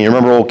 Samuel 15, you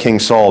remember old King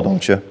Saul,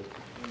 don't you?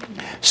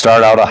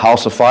 Started out a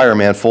house of fire,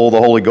 man, full of the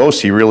Holy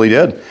Ghost. He really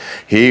did.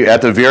 He,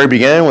 at the very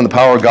beginning, when the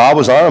power of God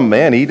was on him,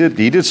 man, he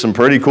did some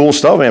pretty cool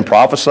stuff, man,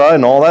 prophesied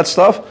and all that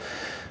stuff.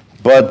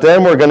 But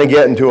then we're going to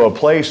get into a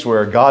place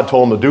where God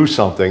told him to do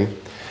something,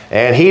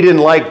 and he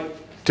didn't like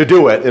to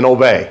do it and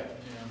obey.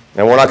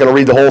 And we're not going to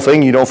read the whole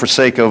thing, for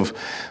sake of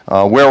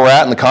where we're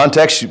at in the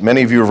context.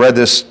 Many of you have read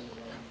this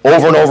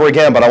over and over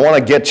again, but I want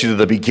to get you to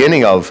the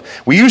beginning of,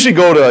 we usually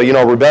go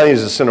to, rebellion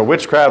is a sin of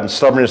witchcraft, and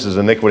stubbornness is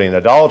iniquity and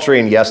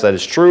idolatry, and yes, that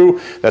is true.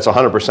 That's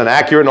 100%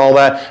 accurate and all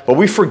that, but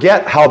we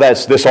forget how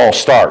this all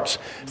starts.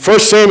 1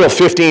 Samuel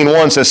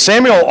 15:1 says,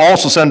 Samuel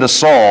also said to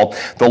Saul,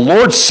 the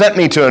Lord sent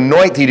me to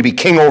anoint thee to be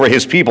king over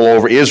his people,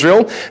 over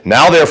Israel.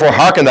 Now therefore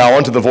hearken thou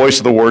unto the voice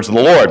of the words of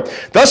the Lord.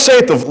 Thus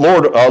saith the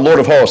Lord, Lord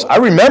of hosts, I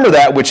remember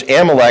that which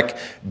Amalek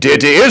did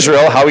to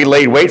Israel, how he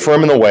laid wait for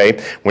him in the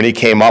way when he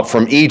came up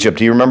from Egypt.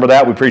 Do you remember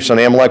that? We preached on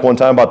Amalek one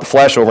time about the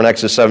flesh over in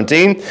Exodus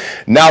 17.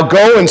 Now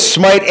go and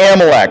smite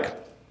Amalek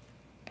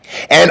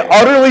and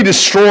utterly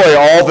destroy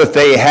all that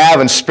they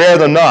have and spare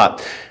them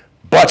not,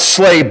 but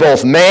slay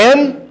both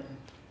man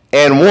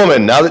and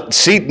woman. Now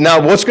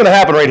what's going to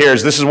happen right here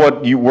is this is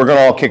what we're going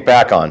to all kick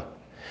back on.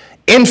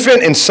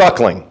 Infant and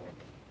suckling,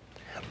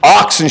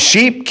 ox and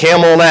sheep,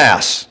 camel and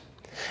ass.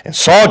 And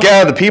Saul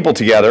gathered the people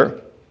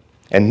together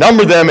and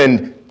numbered them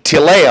in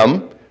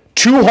Telaim,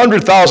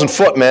 200,000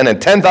 footmen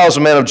and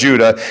 10,000 men of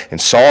Judah.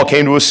 And Saul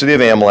came to a city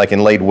of Amalek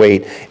and laid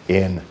wait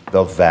in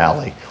the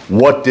valley.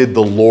 What did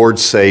the Lord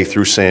say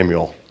through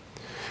Samuel?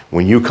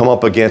 When you come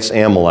up against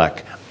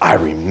Amalek, I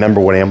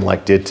remember what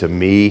Amalek did to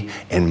me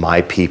and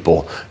my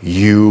people.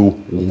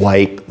 You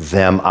wipe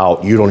them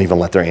out. You don't even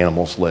let their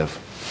animals live.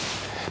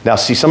 Now,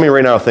 see, some of you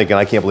right now are thinking,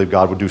 I can't believe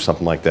God would do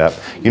something like that.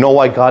 You know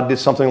why God did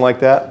something like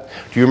that?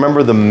 Do you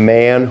remember the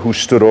man who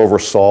stood over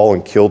Saul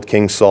and killed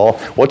King Saul?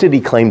 What did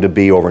he claim to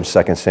be over in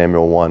 2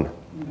 Samuel 1?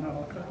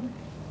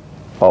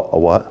 A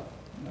what?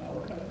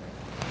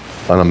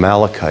 An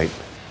Amalekite.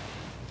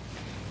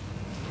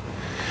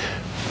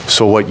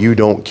 So what you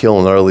don't kill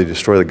and utterly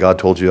destroy that God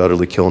told you to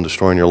utterly kill and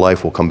destroy in your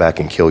life will come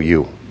back and kill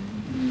you.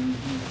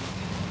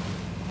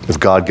 If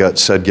God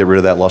said, get rid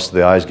of that lust of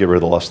the eyes, get rid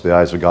of the lust of the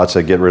eyes. If God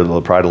said, get rid of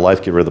the pride of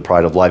life, get rid of the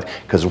pride of life.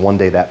 Because one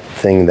day that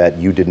thing that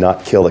you did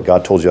not kill, that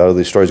God told you out of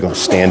these stories, is going to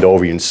stand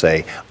over you and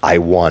say, I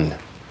won.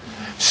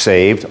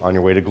 Saved on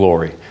your way to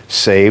glory.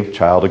 Saved,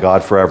 child of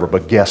God forever.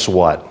 But guess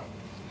what?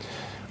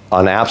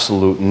 An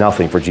absolute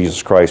nothing for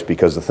Jesus Christ,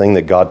 because the thing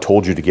that God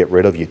told you to get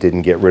rid of, you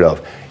didn't get rid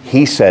of.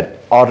 He said,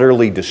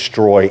 utterly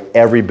destroy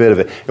every bit of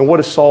it. And what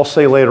does Saul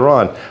say later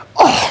on?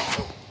 Oh,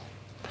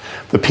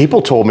 the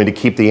people told me to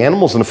keep the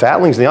animals and the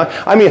fatlings.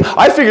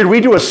 I figured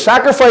we'd do a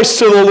sacrifice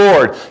to the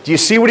Lord. Do you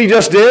see what he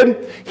just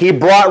did? He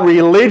brought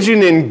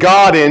religion and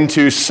God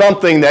into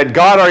something that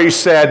God already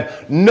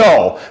said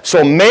no.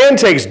 So man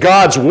takes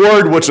God's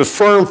word, which is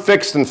firm,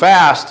 fixed, and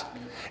fast,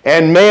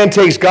 and man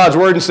takes God's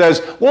word and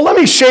says, well, let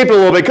me shape it a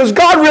little bit, because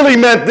God really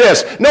meant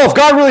this. No, if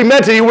God really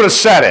meant it, he would have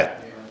said it.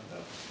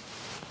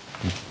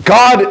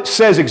 God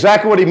says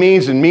exactly what he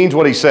means and means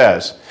what he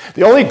says.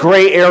 The only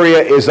gray area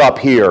is up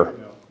here.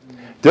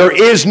 There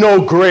is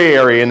no gray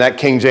area in that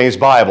King James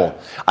Bible.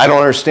 I don't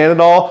understand it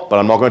all, but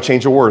I'm not going to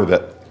change a word of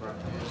it.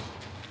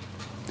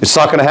 It's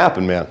not going to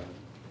happen, man.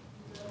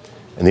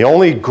 And the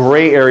only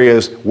gray area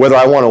is whether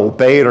I want to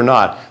obey it or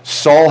not.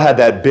 Saul had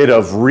that bit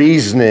of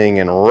reasoning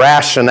and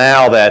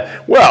rationale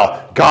that,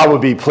 well, God would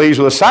be pleased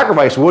with a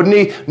sacrifice, wouldn't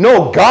he?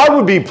 No, God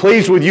would be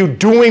pleased with you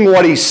doing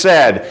what he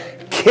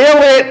said. Kill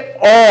it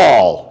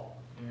all,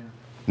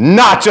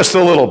 not just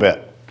a little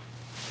bit.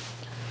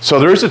 So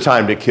there is a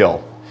time to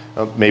kill.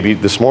 Maybe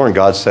this morning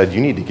God said,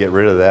 you need to get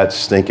rid of that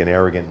stinking,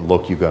 arrogant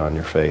look you got on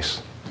your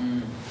face.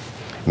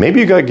 Maybe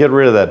you got to get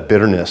rid of that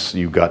bitterness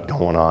you got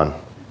going on.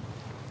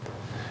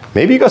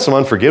 Maybe you got some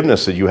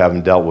unforgiveness that you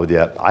haven't dealt with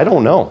yet. I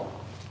don't know.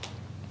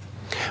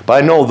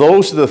 But I know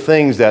those are the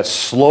things that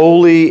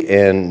slowly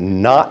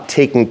and not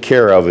taken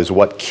care of is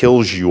what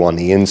kills you on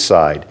the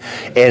inside.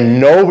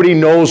 And nobody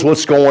knows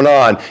what's going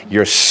on.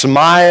 You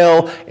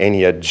smile and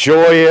you're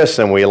joyous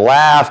and we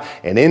laugh,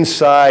 and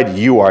inside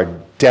you are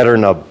deader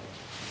than a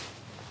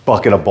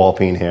bucket of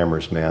ball-peen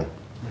hammers, man.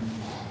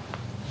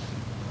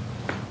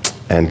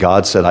 And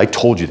God said, I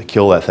told you to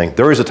kill that thing.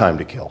 There is a time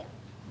to kill.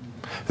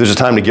 There's a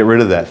time to get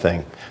rid of that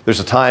thing. There's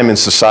a time in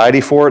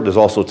society for it. There's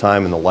also a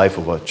time in the life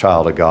of a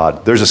child of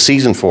God. There's a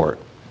season for it.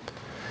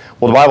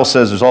 Well, the Bible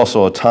says there's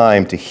also a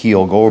time to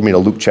heal. Go with me to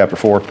Luke chapter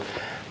 4.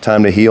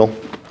 Time to heal.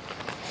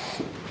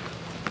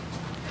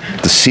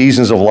 The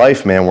seasons of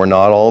life, man, we're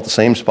not all at the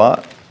same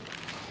spot.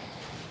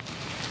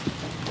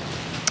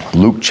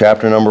 Luke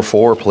chapter number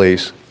 4,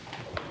 please.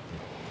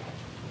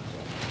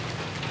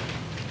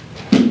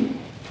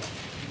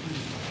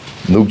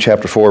 Luke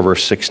chapter 4,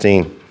 verse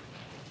 16.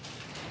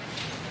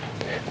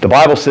 The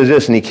Bible says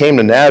this, and he came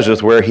to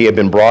Nazareth where he had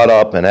been brought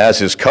up, and as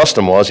his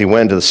custom was, he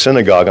went to the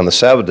synagogue on the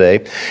Sabbath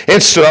day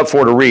and stood up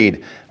for to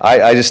read.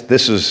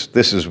 This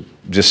is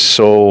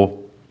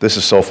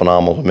so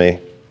phenomenal to me.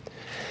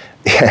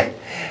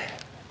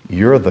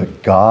 you're the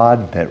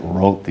God that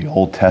wrote the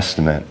Old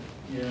Testament.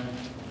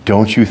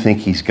 Don't you think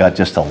he's got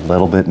just a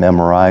little bit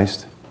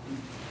memorized?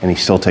 And he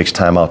still takes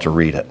time out to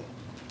read it.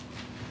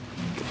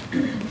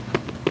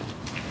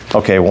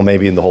 Okay, well,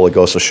 maybe the Holy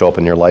Ghost will show up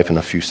in your life in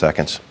a few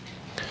seconds.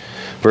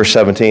 Verse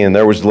 17, and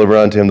there was delivered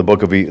unto him the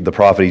book of the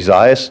prophet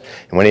Isaiah.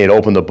 And when he had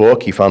opened the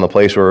book, he found the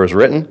place where it was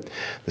written,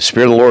 the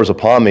Spirit of the Lord was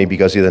upon me,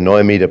 because he hath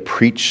anointed me to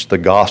preach the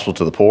gospel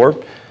to the poor.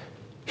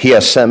 He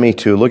has sent me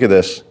to, look at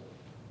this,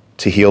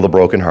 to heal the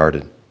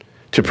brokenhearted,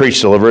 to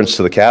preach deliverance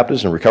to the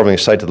captives and recovering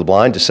the sight to the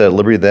blind, to set at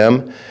liberty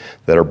them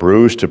that are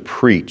bruised, to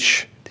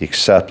preach the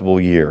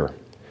acceptable year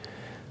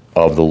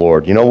of the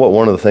Lord. You know what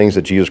one of the things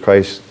that Jesus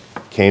Christ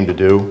came to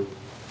do?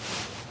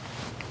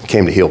 He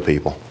came to heal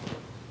people.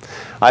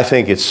 I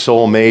think it's so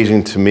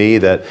amazing to me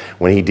that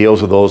when he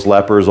deals with those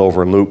lepers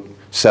over in Luke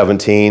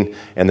 17,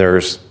 and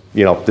there's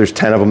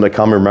 10 of them that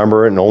come and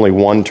remember it, and only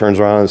one turns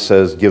around and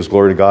says, gives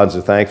glory to God and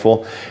is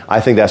thankful. I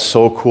think that's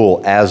so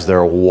cool. As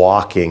they're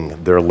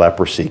walking, their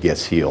leprosy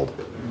gets healed.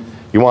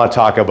 You want to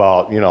talk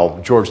about,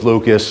 George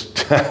Lucas,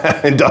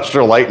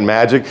 Industrial Light and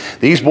Magic.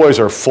 These boys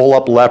are full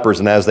up lepers,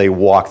 and as they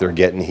walk, they're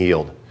getting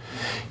healed.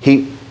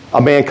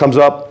 A man comes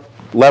up,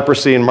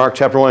 leprosy in Mark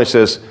chapter 1, he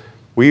says,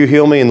 will you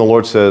heal me? And the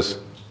Lord says,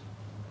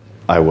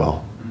 I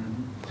will.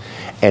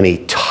 And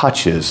he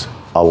touches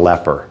a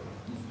leper,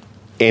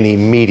 and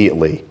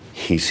immediately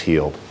he's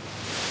healed.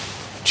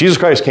 Jesus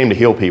Christ came to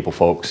heal people,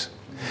 folks.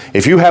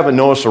 If you haven't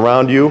noticed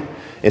around you,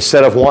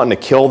 instead of wanting to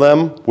kill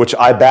them, which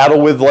I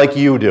battle with like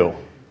you do,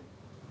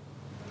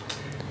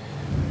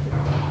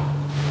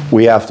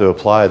 we have to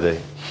apply the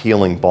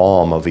healing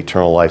balm of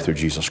eternal life through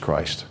Jesus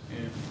Christ.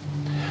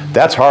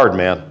 That's hard,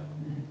 man.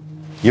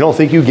 You don't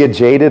think you get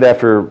jaded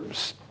after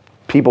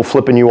people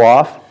flipping you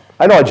off?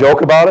 I know I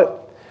joke about it.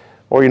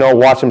 Or,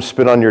 watch them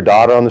spit on your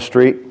daughter on the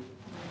street.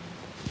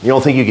 You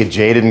don't think you get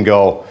jaded and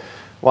go,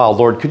 wow,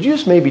 Lord, could you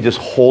maybe just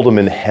hold them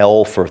in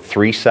hell for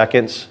 3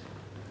 seconds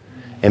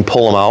and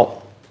pull them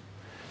out?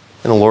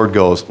 And the Lord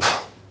goes,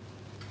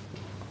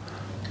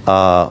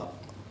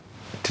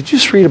 did you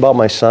just read about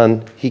my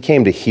son? He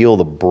came to heal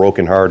the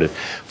brokenhearted.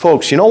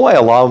 Folks, you know why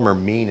a lot of them are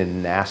mean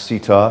and nasty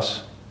to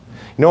us?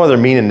 You know why they're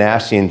mean and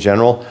nasty in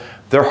general?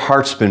 Their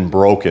heart's been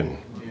broken.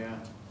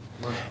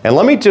 And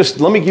let me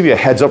give you a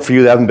heads up for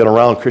you that haven't been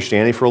around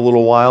Christianity for a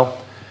little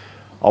while.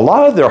 A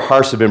lot of their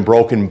hearts have been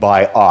broken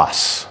by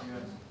us.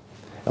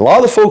 A lot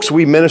of the folks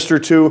we minister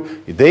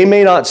to, they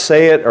may not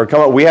say it or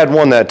come up. We had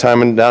one that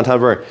time in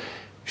downtown Vernon.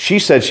 She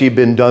said she'd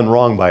been done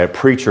wrong by a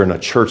preacher in a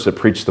church that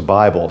preached the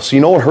Bible. So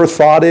you know what her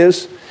thought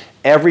is?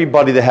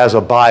 Everybody that has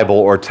a Bible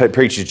or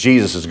preaches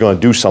Jesus is going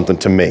to do something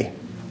to me.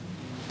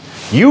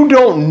 You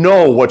don't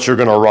know what you're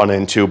going to run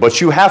into,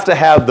 but you have to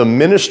have the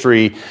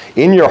ministry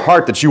in your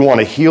heart that you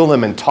want to heal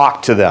them and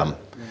talk to them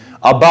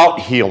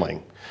about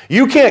healing.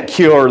 You can't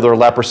cure their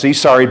leprosy.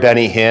 Sorry,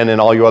 Benny Hinn and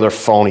all you other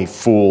phony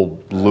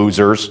fool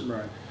losers.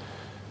 Right.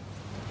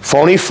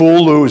 Phony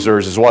fool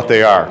losers is what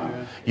they are.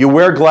 You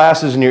wear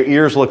glasses and your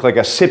ears look like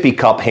a sippy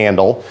cup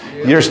handle.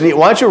 Why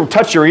don't you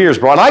touch your ears,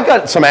 bro? And I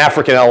got some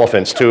African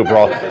elephants too,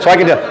 bro. So I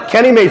can tell.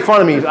 Kenny made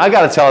fun of me. I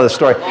got to tell this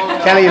story.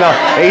 Kenny,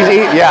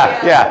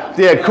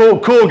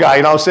 cool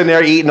guy. I'm sitting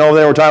there eating over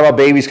there. We're talking about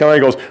babies coming. He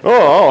goes,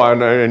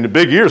 and the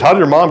big ears. How did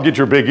your mom get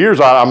your big ears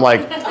out? I'm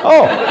like,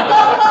 oh,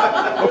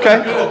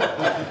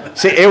 okay.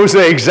 See, it was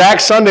the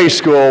exact Sunday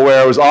school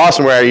where it was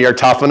awesome, where you're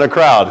tough in the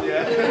crowd.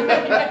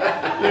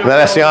 And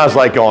then I was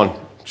like going,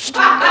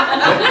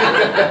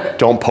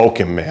 don't poke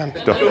him, man.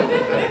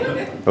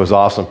 It was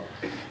awesome.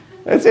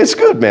 It's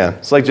good, man.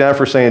 It's like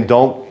Jennifer saying,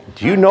 do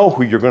you know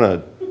who you're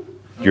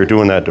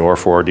doing that door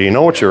for? Do you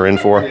know what you're in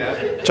for?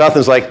 Yeah.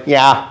 Jonathan's like,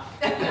 yeah.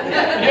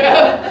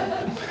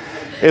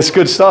 It's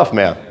good stuff,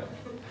 man.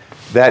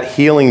 That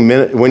healing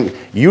minute, when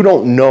you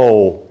don't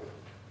know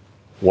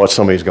what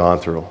somebody's gone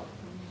through.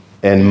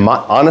 And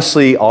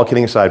honestly, all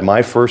kidding aside,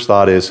 my first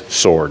thought is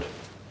sword.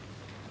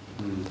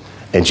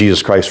 And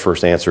Jesus Christ's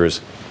first answer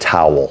is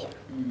towel.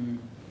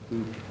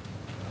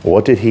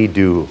 What did he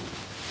do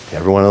to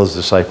every one of those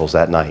disciples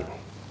that night?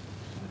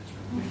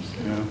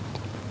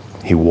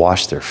 He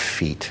washed their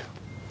feet.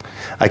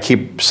 I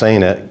keep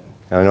saying it, and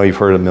I know you've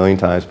heard it a million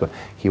times, but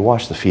he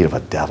washed the feet of a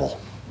devil.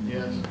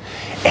 Yes.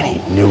 And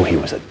he knew he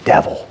was a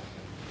devil.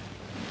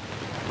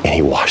 And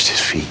he washed his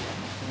feet.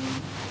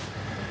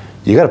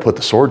 You got to put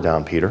the sword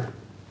down, Peter.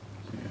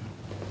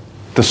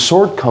 The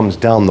sword comes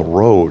down the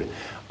road.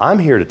 I'm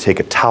here to take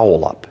a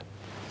towel up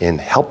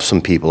and help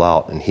some people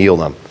out and heal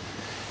them.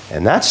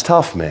 And that's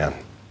tough, man.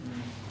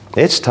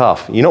 It's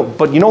tough.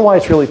 But you know why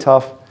it's really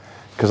tough?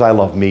 Because I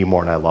love me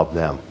more than I love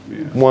them.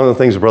 Yeah. One of the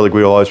things that Brother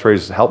Guido always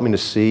prays is help me to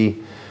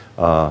see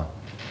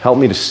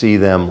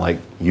them like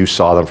you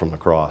saw them from the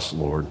cross,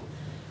 Lord.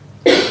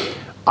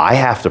 I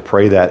have to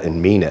pray that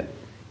and mean it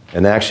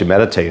and actually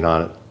meditate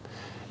on it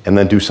and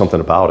then do something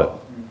about it.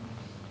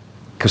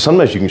 Because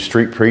sometimes you can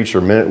street preach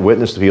or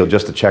witness to people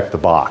just to check the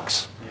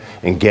box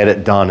and get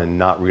it done and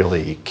not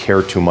really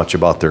care too much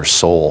about their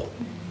soul.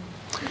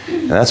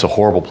 And that's a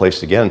horrible place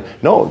to get in.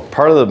 No,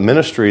 part of the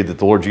ministry that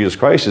the Lord Jesus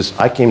Christ is,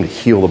 I came to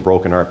heal the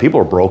broken heart. People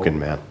are broken,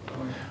 man.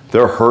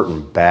 They're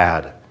hurting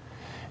bad.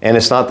 And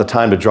it's not the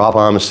time to drop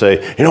on them and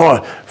say, you know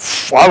what,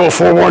 I will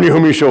forewarn you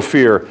whom you shall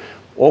fear.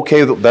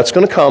 Okay, that's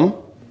going to come.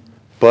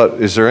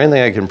 But is there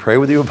anything I can pray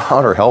with you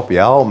about or help you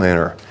out, man?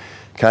 Or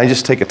can I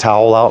just take a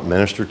towel out and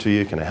minister to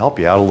you? Can I help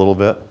you out a little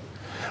bit?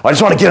 I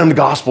just want to get them the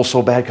gospel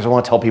so bad because I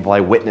want to tell people I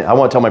want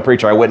to tell my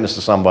preacher I witnessed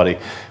to somebody.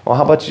 Well,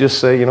 how about you just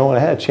say, you know what, I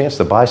had a chance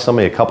to buy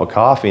somebody a cup of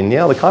coffee, and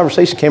the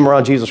conversation came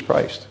around Jesus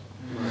Christ.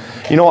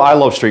 You know, I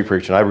love street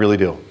preaching. I really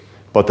do.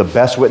 But the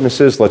best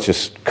witnesses, let's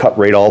just cut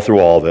right all through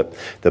all of it.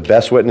 The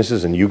best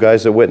witnesses, and you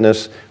guys that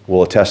witness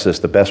will attest to this,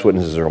 the best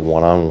witnesses are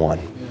one-on-one.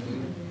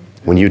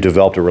 When you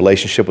developed a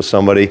relationship with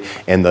somebody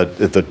and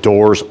the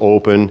doors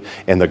open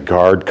and the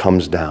guard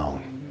comes down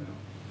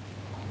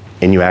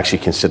and you actually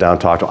can sit down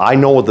and talk to them. I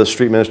know what the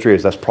street ministry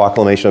is. That's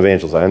proclamation of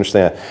evangelism. I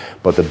understand.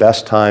 But the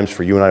best times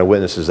for you and I to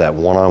witness is that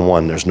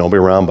one-on-one. There's nobody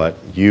around but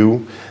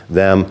you,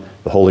 them,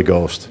 the Holy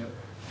Ghost,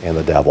 and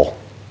the devil.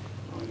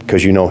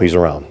 Because you know he's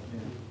around.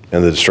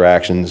 And the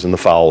distractions and the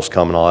fouls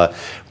come and all that.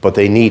 But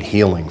they need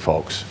healing,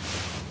 folks.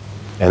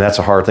 And that's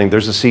a hard thing.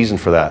 There's a season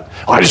for that.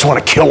 Oh, I just want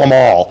to kill them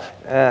all.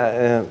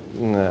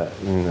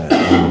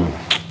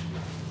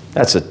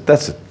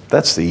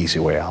 That's the easy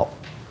way out.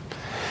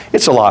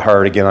 It's a lot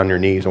harder to get on your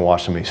knees and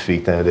wash somebody's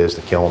feet than it is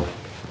to kill them.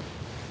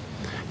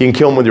 You can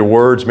kill them with your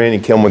words, man. You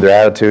can kill them with your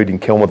attitude. You can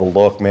kill them with a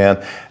look,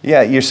 man.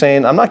 Yeah, you're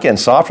saying, I'm not getting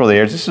soft over the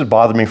years. This has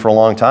bothered me for a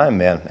long time,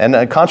 man.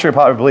 And contrary to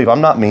popular belief,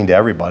 I'm not mean to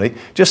everybody.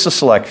 Just a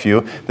select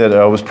few that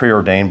was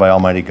preordained by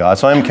Almighty God.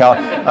 So I'm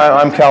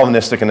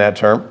Calvinistic in that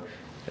term.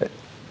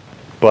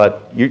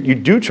 But you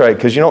do try,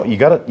 because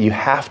you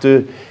have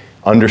to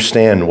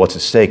understand what's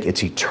at stake.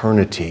 It's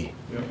eternity.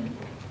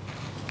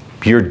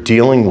 You're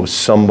dealing with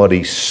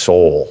somebody's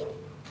soul,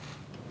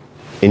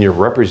 and you're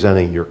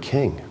representing your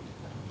king.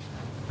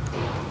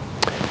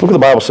 Look what the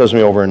Bible says to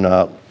me over in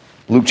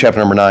Luke chapter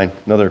number 9,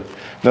 another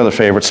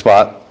favorite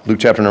spot, Luke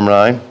chapter number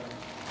 9.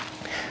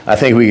 I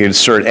think we could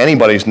insert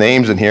anybody's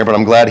names in here, but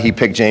I'm glad he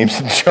picked James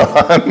and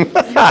John.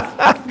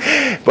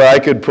 But I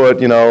could put,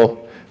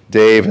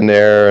 Dave in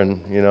there,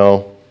 and,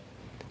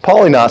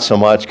 Paulie not so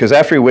much, because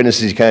after he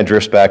witnesses, he kind of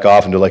drifts back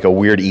off into like a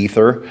weird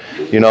ether,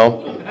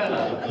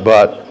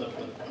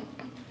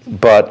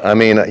 But I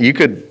mean, you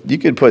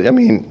could put,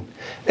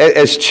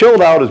 as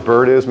chilled out as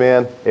Bert is,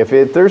 man, if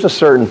there's a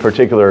certain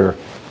particular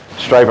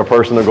stripe of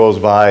person that goes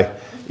by,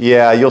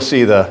 yeah, you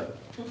see the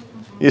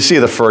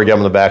fur get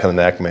on the back of the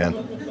neck, man.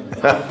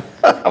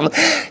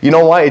 You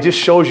know why? It just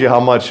shows you how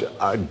much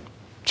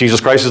Jesus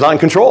Christ is not in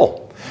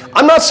control.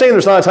 I'm not saying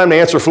there's not a time to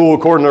answer a fool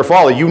according to their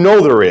folly. You know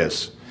there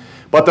is.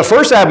 But the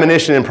first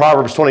admonition in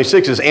Proverbs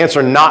 26 is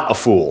answer not a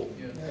fool.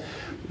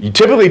 You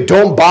typically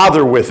don't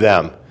bother with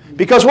them.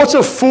 Because what's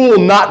a fool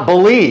not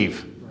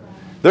believe?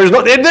 They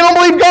don't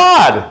believe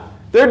God.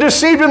 They're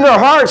deceived in their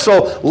hearts,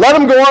 so let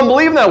them go on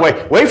believing that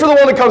way. Wait for the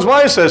one that comes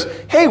by and says,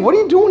 hey, what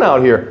are you doing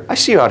out here? I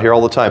see you out here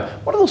all the time.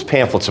 What are those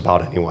pamphlets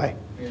about anyway?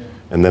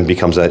 And then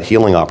becomes that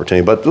healing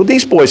opportunity. But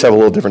these boys have a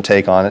little different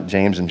take on it,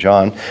 James and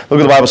John. Look what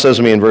the Bible says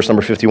to me in verse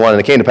number 51.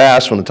 And it came to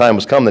pass, when the time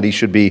was come that he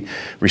should be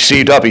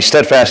received up, he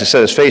steadfastly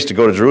set his face to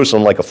go to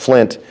Jerusalem like a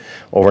flint,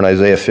 over in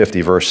Isaiah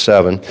 50, verse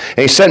 7. And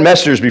he sent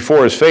messengers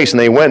before his face, and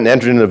they went and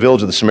entered into the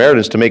village of the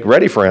Samaritans to make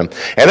ready for him.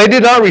 And they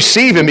did not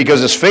receive him, because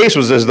his face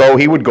was as though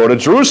he would go to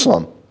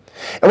Jerusalem.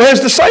 And when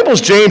his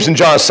disciples James and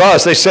John saw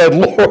this, they said,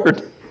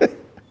 Lord,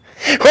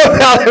 well,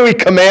 now that we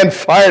command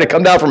fire to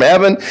come down from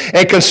heaven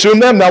and consume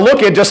them. Now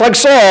look at, just like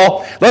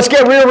Saul, let's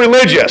get real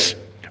religious.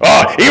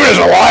 Oh, even as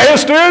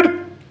Elias did?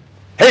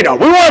 Hey, no,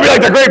 we want to be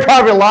like the great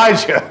prophet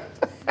Elijah.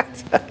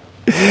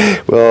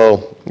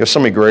 Well, there's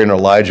somebody greater than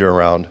Elijah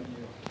around.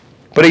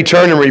 But he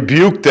turned and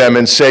rebuked them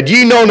and said,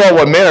 ye know not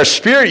what manner of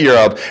spirit you're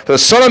of, for the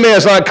Son of Man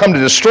has not come to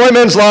destroy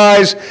men's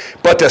lives,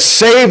 but to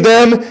save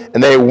them.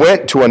 And they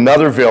went to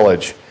another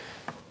village.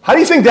 How do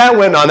you think that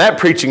went on that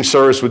preaching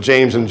service with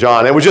James and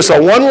John? It was just a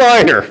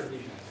one-liner.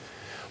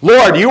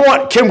 Lord,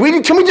 can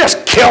we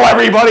just kill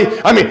everybody?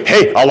 I mean,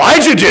 hey,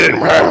 Elijah did it.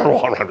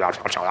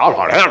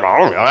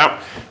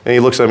 And he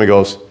looks at him and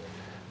goes,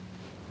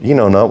 you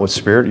know not what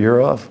spirit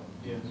you're of?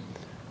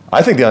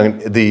 I think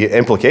the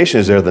implication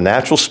is there the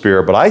natural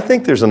spirit, but I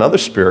think there's another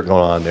spirit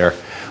going on there.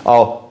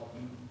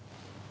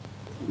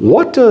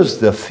 What does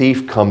the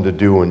thief come to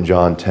do in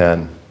John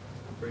 10?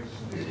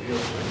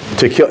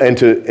 To kill and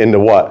to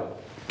what?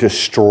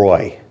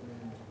 Destroy.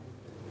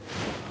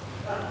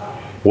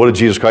 What did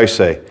Jesus Christ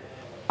say?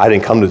 I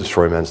didn't come to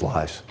destroy men's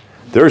lives.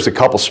 There's a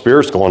couple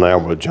spirits going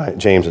on with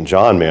James and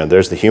John, man.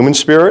 There's the human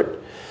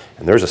spirit,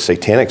 and there's a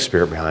satanic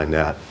spirit behind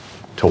that.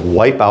 To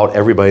wipe out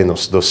everybody in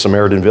those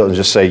Samaritan villages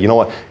and just say, you know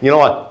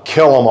what,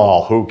 kill them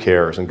all, who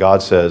cares? And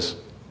God says,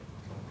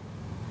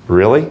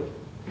 really?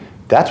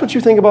 That's what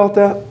you think about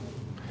that?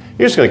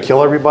 You're just going to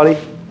kill everybody?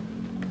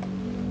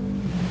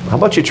 How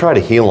about you try to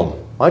heal them?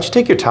 Why don't you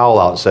take your towel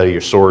out instead of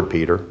your sword,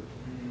 Peter?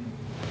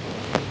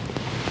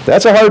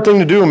 That's a hard thing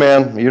to do,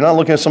 man. You're not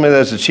looking at somebody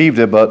that's achieved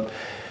it, but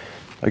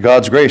by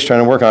God's grace,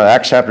 trying to work on it.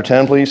 Acts chapter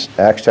 10, please.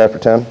 Acts chapter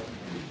 10.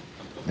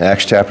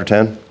 Acts chapter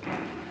 10.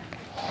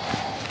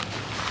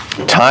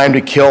 Time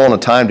to kill and a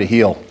time to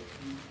heal.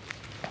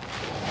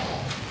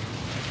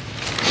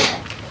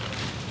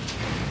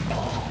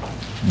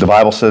 The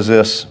Bible says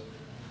this,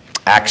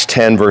 Acts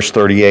 10, verse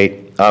 38.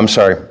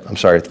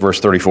 Verse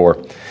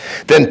 34.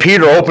 Then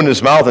Peter opened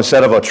his mouth and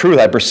said, of a truth,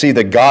 I perceive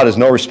that God is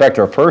no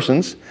respecter of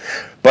persons,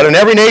 but in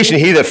every nation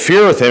he that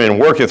feareth him and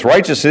worketh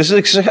righteousness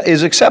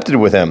is accepted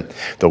with him.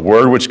 The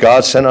word which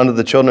God sent unto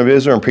the children of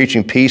Israel in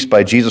preaching peace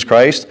by Jesus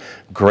Christ,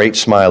 great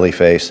smiley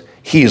face,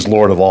 he is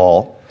Lord of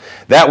all.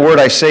 That word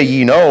I say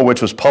ye know,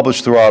 which was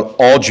published throughout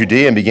all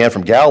Judea and began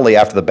from Galilee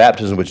after the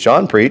baptism which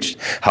John preached,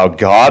 how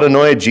God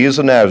anointed Jesus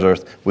of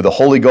Nazareth with the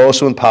Holy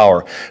Ghost and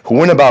power, who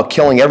went about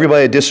killing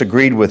everybody that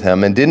disagreed with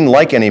him and didn't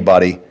like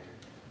anybody,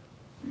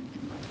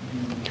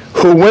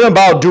 who went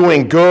about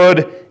doing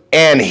good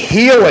and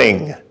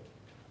healing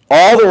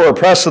all that were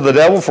oppressed of the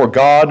devil, for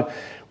God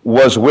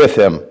was with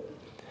him.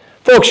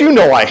 Folks, you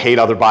know I hate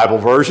other Bible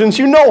versions.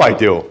 You know I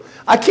do.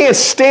 I can't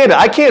stand it.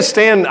 I can't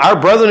stand our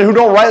brethren who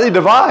don't rightly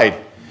divide.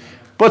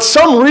 But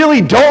some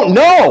really don't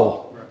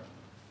know.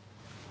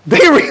 They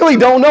really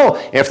don't know.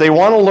 If they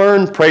want to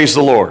learn, praise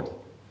the Lord.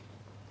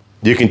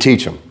 You can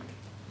teach them.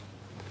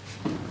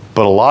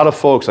 But a lot of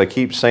folks, I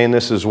keep saying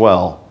this as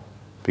well,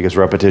 because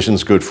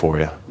repetition's good for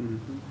you.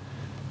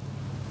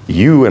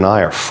 You and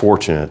I are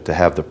fortunate to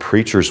have the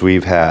preachers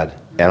we've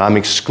had, and I'm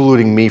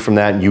excluding me from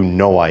that, and you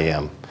know I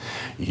am.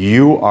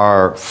 You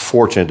are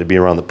fortunate to be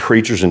around the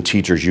preachers and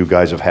teachers you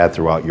guys have had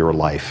throughout your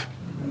life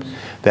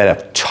that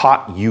have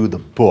taught you the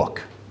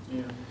book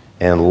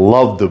and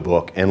loved the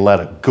book and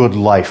led a good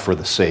life for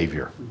the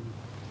Savior.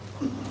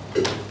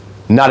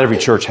 Not every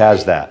church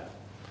has that.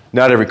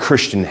 Not every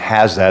Christian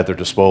has that at their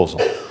disposal.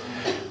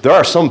 There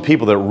are some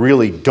people that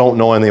really don't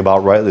know anything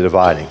about rightly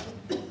dividing.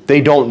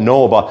 They don't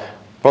know about...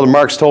 Brother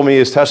Mark's told me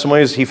his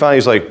testimonies. He's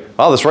like,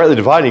 oh, this rightly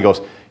dividing. He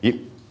goes,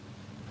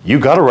 you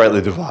got to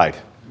rightly divide.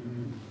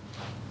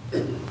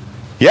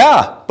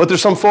 Yeah, but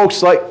there's some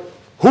folks like,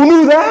 who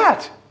knew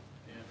that?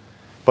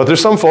 But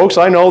there's some folks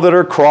I know that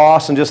are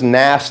cross and just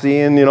nasty,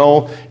 and you're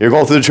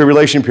going through the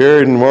tribulation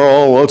period and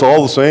it's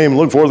all the same.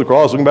 Look for the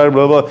cross, looking back,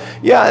 blah, blah.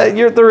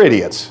 Yeah, they're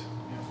idiots.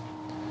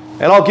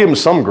 And I'll give them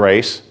some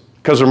grace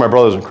because they're my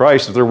brothers in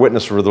Christ. If they're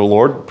witness for the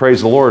Lord,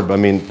 praise the Lord. I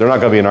mean, they're not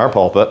going to be in our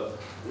pulpit.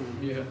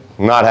 Yeah.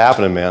 Not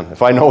happening, man.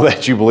 If I know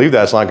that you believe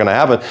that, it's not going to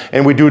happen.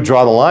 And we do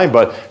draw the line,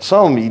 but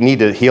some you need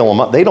to heal them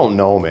up. They don't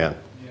know, man.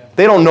 Yeah.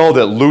 They don't know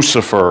that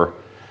Lucifer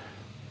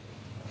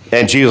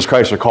and Jesus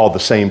Christ are called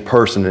the same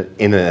person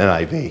in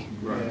an NIV.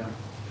 Right.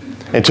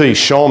 Until you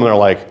show them, they're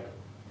like,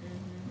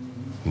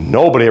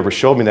 nobody ever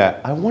showed me that.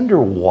 I wonder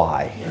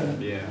why.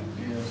 Yeah.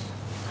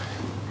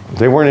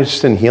 They weren't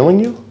interested in healing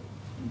you?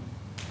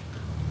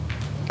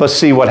 But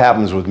see what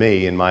happens with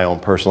me in my own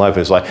personal life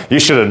is like, you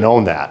should have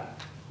known that.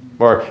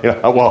 Or,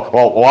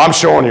 well, I'm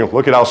showing you.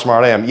 Look at how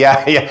smart I am.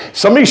 Yeah.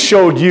 Somebody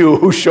showed you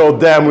who showed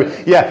them.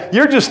 Yeah,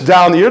 you're just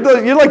down. You're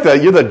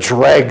the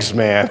dregs,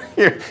 man.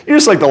 You're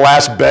just like the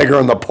last beggar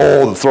on the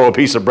pole to throw a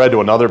piece of bread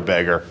to another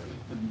beggar.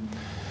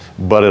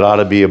 But it ought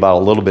to be about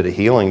a little bit of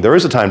healing. There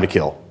is a time to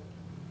kill,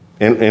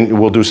 and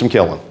we'll do some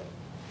killing.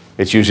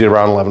 It's usually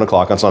around 11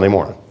 o'clock on Sunday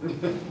morning.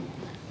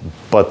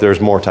 But there's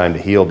more time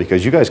to heal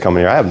because you guys come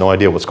in here. I have no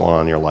idea what's going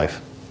on in your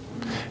life,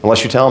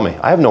 unless you tell me.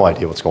 I have no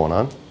idea what's going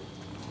on.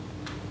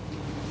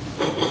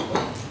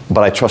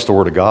 But I trust the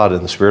Word of God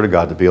and the Spirit of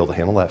God to be able to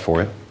handle that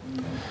for you.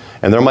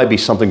 And there might be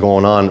something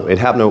going on. It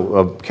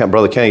happened to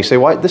Brother Kenny. You say,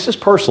 "Why? This is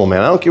personal,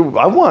 man. I don't care.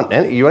 I want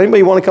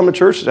anybody want to come to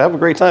church, have a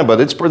great time. But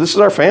this is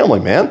our family,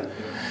 man."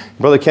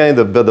 Brother Kenny,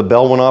 the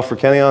bell went off for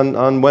Kenny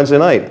on Wednesday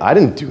night. I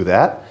didn't do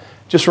that.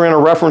 Just ran a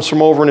reference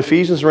from over in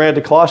Ephesians, ran it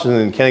to Colossians,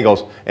 and Kenny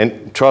goes,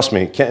 and trust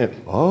me, Kenny,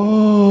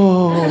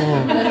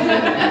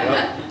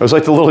 It was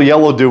like the little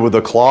yellow dude with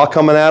the claw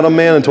coming at him,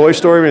 man, in Toy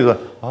Story. He's like,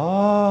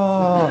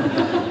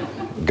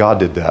 God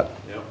did that.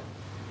 Yep.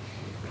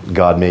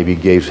 God maybe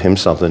gave him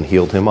something,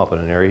 healed him up in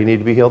an area he needed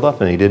to be healed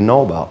up and he didn't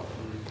know about.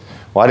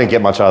 Well, I didn't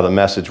get much out of the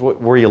message.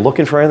 Were you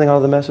looking for anything out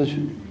of the message?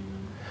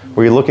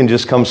 Were you looking to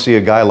just come see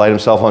a guy light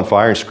himself on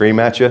fire and scream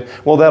at you?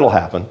 Well, that'll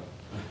happen.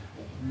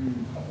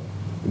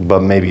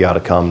 But maybe you ought to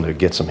come to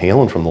get some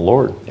healing from the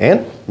Lord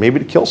and maybe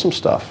to kill some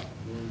stuff.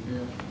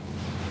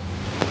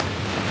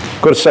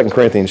 Go to 2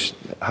 Corinthians.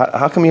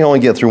 How come you only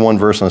get through one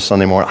verse on a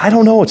Sunday morning? I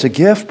don't know. It's a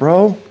gift,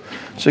 bro.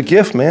 It's a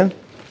gift, man.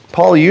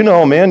 Paul, you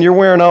know, man, you're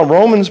wearing out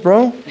Romans,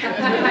 bro.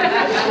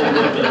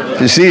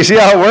 You see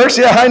how it works?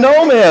 Yeah, I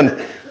know,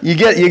 man. You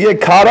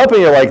get caught up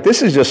and you're like,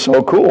 this is just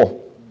so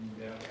cool.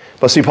 Yeah.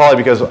 But see, Paulie,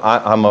 because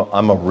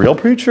I'm a real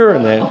preacher,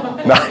 and then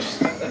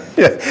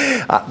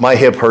my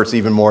hip hurts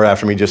even more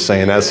after me just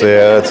saying that. So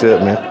yeah, that's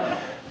it, man.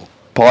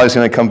 Paulie's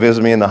going to come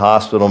visit me in the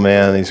hospital,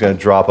 man, and he's going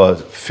to drop a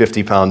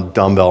 50-pound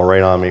dumbbell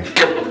right on me.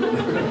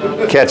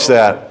 Catch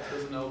that.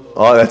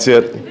 Oh, that's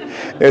it.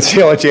 It's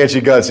the only chance you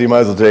got, so you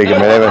might as well take it,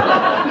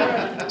 man.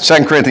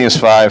 2 Corinthians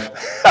 5.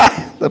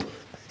 The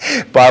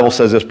Bible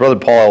says this. Brother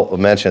Paul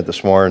mentioned it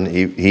this morning.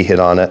 He hit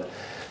on it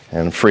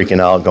and freaking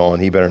out going,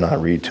 he better not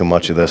read too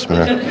much of this,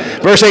 man.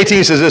 Verse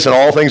 18 says this, and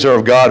all things are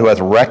of God who hath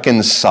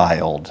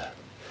reconciled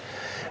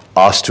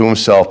us to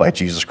himself by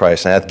Jesus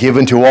Christ, and hath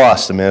given to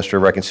us the ministry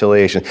of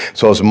reconciliation.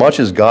 So as much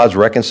as God's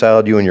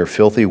reconciled you in your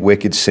filthy,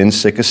 wicked,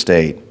 sin-sick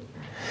estate,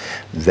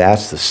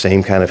 That's the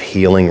same kind of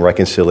healing,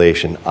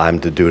 reconciliation I'm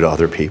to do to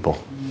other people.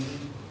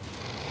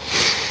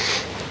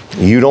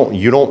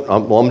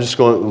 Let's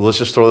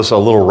just throw this a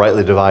little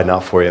rightly divided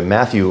out for you.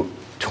 Matthew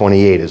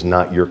 28 is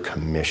not your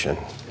commission.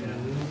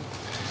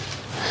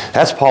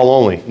 That's Paul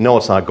only. No,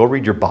 it's not. Go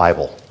read your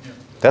Bible.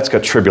 That's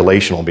got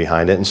tribulational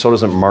behind it, and so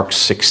doesn't Mark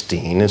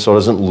 16, and so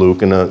doesn't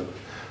Luke.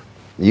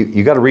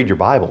 You got to read your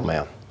Bible,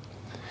 man.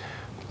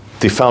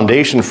 The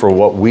foundation for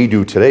what we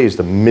do today is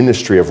the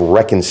ministry of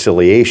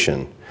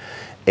reconciliation.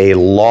 A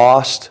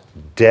lost,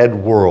 dead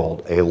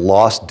world, a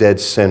lost, dead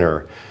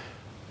sinner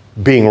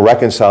being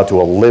reconciled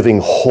to a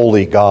living,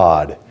 holy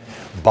God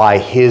by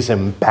his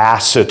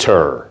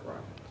ambassador.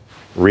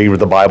 Read what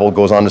the Bible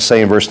goes on to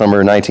say in verse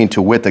number 19,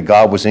 to wit, that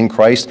God was in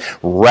Christ,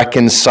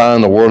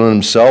 reconciling the world unto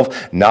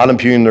himself, not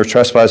imputing their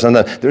trespasses on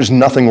them. There's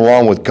nothing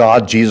wrong with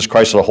God, Jesus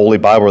Christ, or the Holy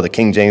Bible, or the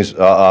King James,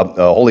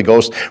 Holy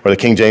Ghost, or the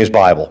King James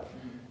Bible.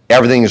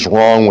 Everything is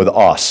wrong with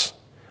us.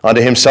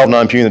 Unto himself,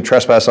 not imputing the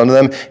trespass unto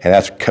them, and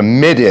hath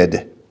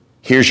committed,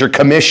 here's your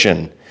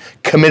commission,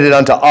 committed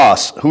unto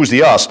us. Who's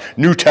the us?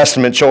 New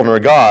Testament children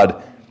of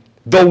God.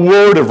 The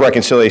word of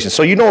reconciliation.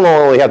 So you don't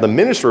only have the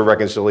ministry of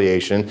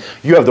reconciliation,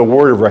 you have the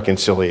word of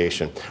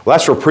reconciliation. Well,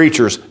 that's for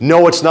preachers.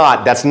 No, it's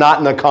not. That's not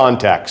in the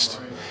context.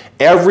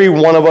 Every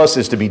one of us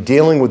is to be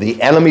dealing with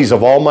the enemies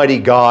of Almighty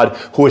God,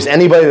 who is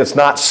anybody that's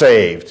not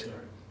saved,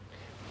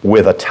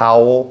 with a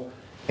towel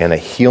and a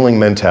healing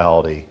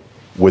mentality,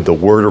 with the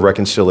word of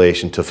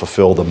reconciliation to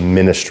fulfill the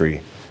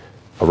ministry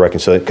of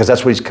reconciliation, because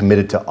that's what he's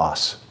committed to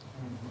us.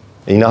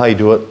 And you know how you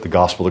do it? The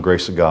gospel of the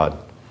grace of God.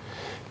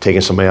 Taking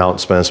somebody out and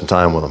spending some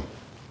time with them.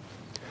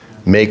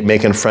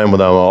 Making a friend with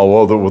them.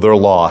 Oh, well, they're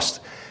lost.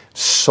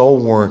 So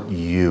weren't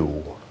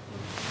you.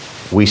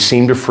 We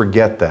seem to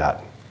forget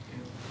that.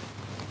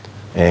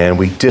 And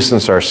we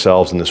distance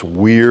ourselves in this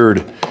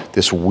weird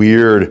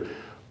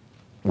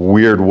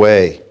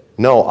way.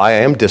 No, I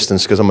am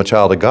distanced because I'm a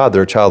child of God.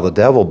 They're a child of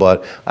the devil,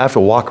 but I have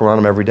to walk around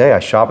them every day. I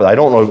shop. I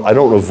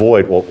don't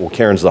avoid, well,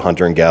 Karen's the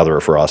hunter and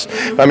gatherer for us.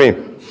 I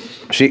mean,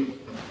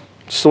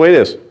 it's the way it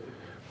is.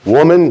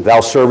 Woman,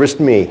 thou servest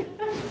me.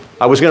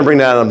 I was going to bring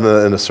that up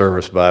in the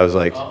service, but I was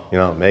like,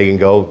 Megan,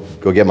 go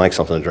get Mike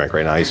something to drink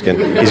right now. He's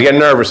getting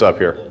nervous up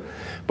here.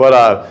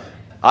 But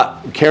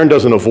Karen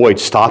doesn't avoid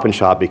Stop and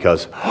Shop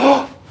because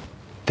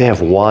they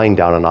have wine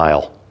down an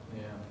aisle.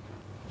 Yeah.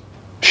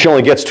 She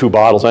only gets 2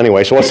 bottles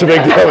anyway, so what's the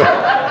big deal?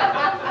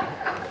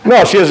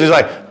 No, she's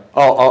like,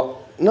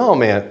 no,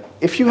 man.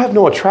 If you have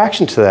no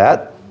attraction to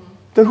that,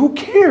 then who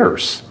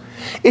cares?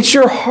 It's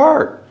your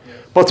heart.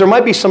 But there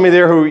might be somebody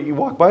there who you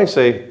walk by and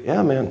say,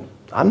 yeah, man,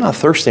 I'm not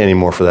thirsty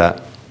anymore for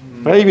that.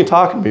 I've even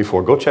talked to me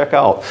before. Go check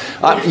out.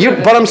 You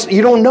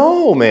don't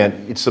know,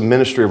 man. It's the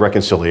ministry of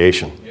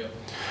reconciliation. Yep.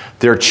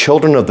 They're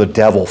children of the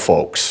devil,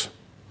 folks.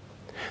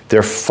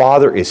 Their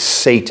father is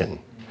Satan.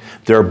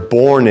 They're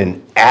born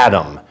in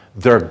Adam.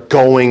 They're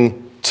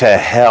going to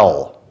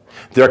hell.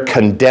 They're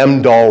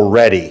condemned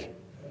already.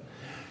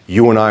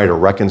 You and I are to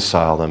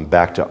reconcile them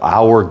back to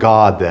our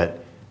God that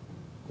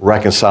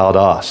reconciled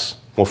us.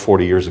 Well,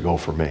 40 years ago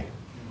for me.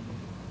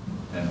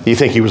 You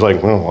think he was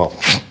like, well,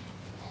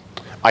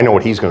 I know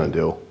what he's going to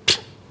do. I'm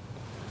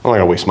not going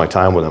to waste my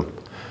time with him.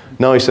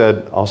 No, he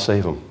said, I'll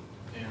save him.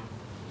 Yeah.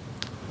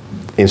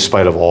 In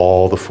spite of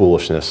all the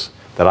foolishness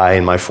that I,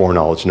 in my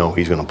foreknowledge, know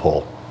he's going to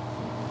pull.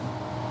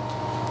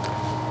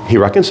 He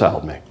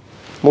reconciled me.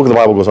 Look what the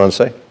Bible goes on to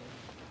say.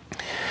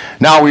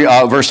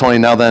 Now, verse 20,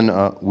 now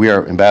then, we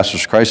are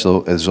ambassadors of Christ,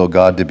 as though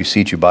God did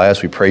beseech you by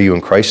us. We pray you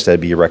in Christ's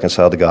stead be ye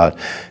reconciled to God.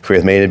 For he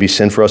hath made it be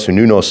sin for us who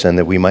knew no sin,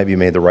 that we might be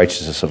made the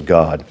righteousness of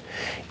God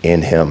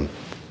in him.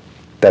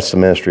 That's the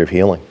ministry of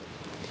healing.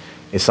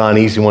 It's not an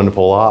easy one to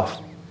pull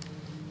off.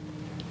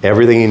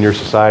 Everything in your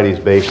society is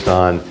based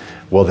on,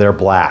 well, they're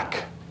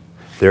black,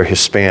 they're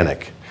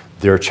Hispanic,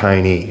 they're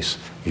Chinese,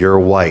 you're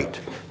white,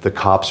 the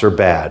cops are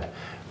bad,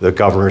 the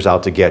governor's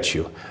out to get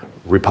you,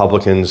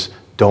 Republicans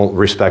don't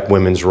respect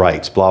women's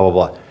rights, blah, blah,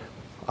 blah.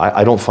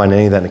 I don't find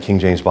any of that in the King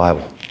James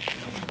Bible.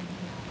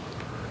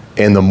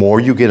 And the more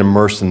you get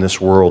immersed in this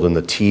world, in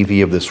the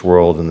TV of this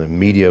world, in the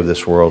media of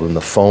this world, in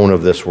the phone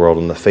of this world,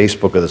 in the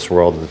Facebook of this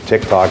world, in the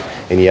TikTok,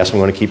 and yes, I'm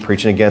going to keep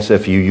preaching against it.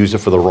 If you use it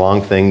for the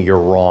wrong thing,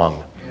 you're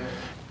wrong.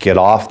 Get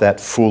off that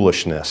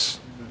foolishness,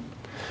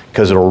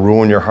 because it'll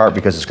ruin your heart,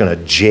 because it's going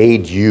to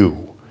jade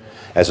you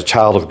as a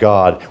child of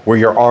God where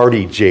you're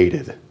already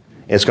jaded.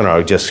 It's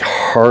going to just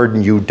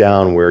harden you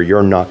down where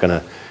you're not going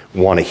to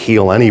want to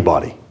heal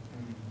anybody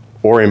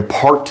or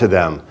impart to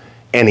them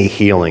any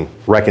healing,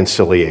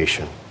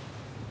 reconciliation.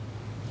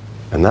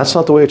 And that's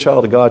not the way a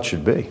child of God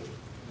should be.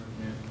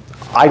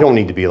 I don't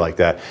need to be like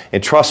that.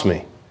 And trust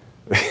me,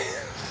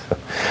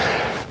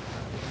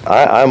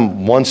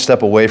 I'm one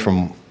step away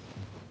from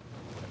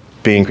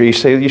being, you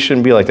say you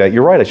shouldn't be like that.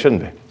 You're right, I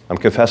shouldn't be. I'm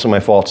confessing my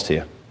faults to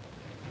you.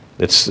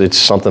 It's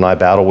something I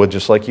battle with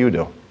just like you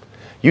do.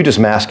 You just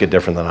mask it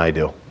different than I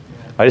do.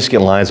 I just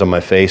get lines on my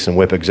face and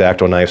whip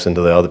X-Acto knives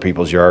into the other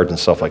people's yards and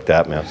stuff like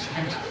that, man.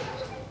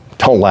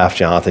 Don't laugh,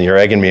 Jonathan. You're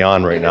egging me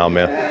on right now,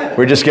 man.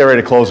 We're just getting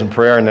ready to close in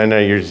prayer, and then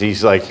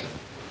he's like,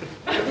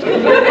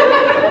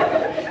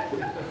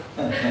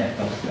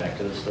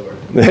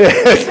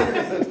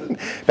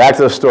 Back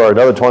to the store,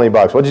 another $20.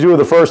 What'd you do with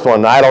the first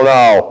one? I don't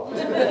know.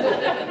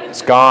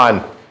 It's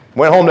gone.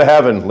 Went home to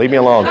heaven. Leave me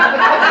alone.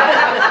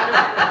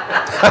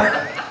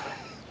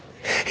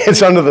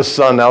 It's under the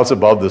sun. Now it's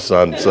above the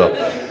sun. So,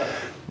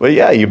 but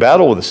yeah, you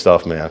battle with this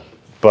stuff, man.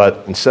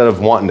 But instead of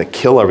wanting to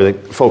kill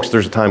everything, folks,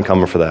 there's a time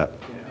coming for that.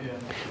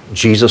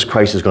 Jesus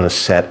Christ is going to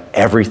set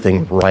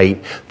everything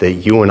right that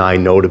you and I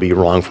know to be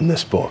wrong from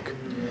this book.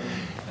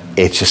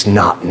 It's just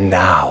not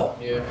now.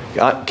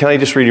 Can I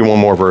just read you one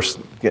more verse?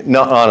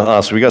 No,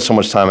 honestly, we got so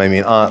much time.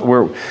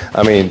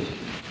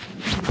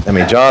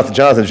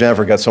 Jonathan and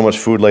Jennifer got so much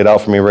food laid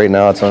out for me right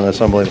now. It's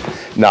unbelievable.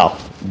 No,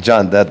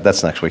 John,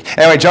 that's next week.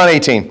 Anyway, John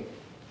 18.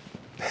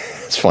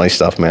 It's funny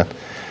stuff, man.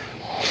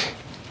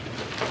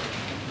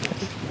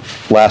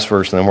 Last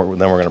verse, and then we're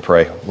going to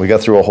pray. We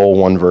got through a whole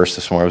one verse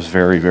this morning. It was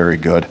very, very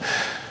good.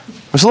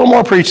 There's a little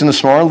more preaching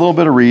this morning, a little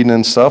bit of reading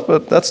and stuff,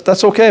 but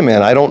that's okay,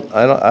 man. I don't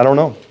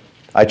know.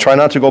 I try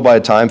not to go by a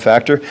time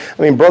factor.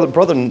 I mean,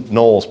 Brother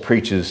Knowles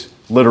preaches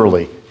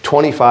literally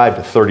 25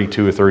 to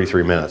 32 or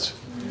 33 minutes,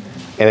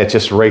 and it's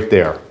just right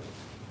there.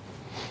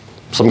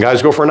 Some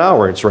guys go for an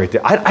hour. It's right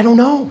there. I don't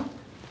know.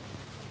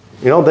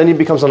 You know, then he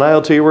becomes an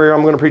ILT where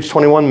I'm going to preach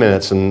 21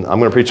 minutes, and I'm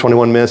going to preach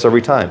 21 minutes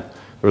every time.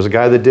 There was a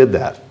guy that did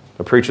that.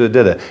 A preacher that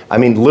did it. I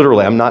mean,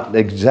 literally, I'm not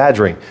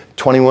exaggerating.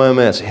 21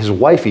 minutes. His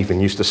wife even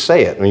used to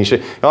say it. I mean,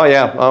 she,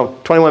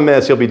 21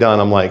 minutes, he'll be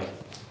done. I'm like,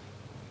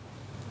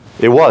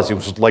 it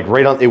was like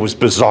right on, it was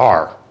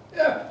bizarre.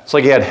 Yeah. It's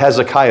like he had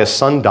Hezekiah's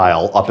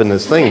sundial up in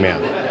this thing,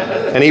 man.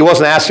 And he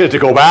wasn't asking it to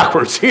go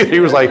backwards either.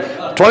 He was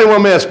like,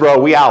 21 minutes, bro,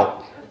 we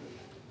out.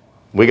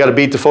 We got to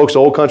beat the folks at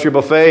Old Country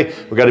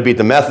Buffet. We got to beat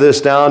the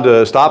Methodists down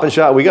to Stop and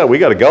Shop. We got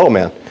to go,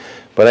 man.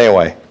 But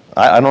anyway.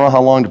 I don't know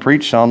how long to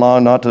preach, how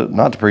long not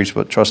to preach,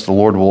 but trust the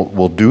Lord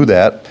will do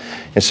that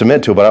and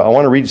submit to it. But I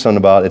want to read something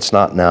about it's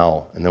not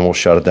now, and then we'll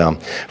shut it down.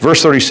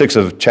 Verse 36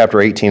 of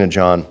chapter 18 of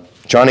John.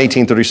 John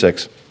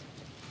 18:36.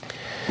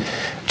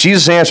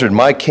 Jesus answered,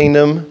 my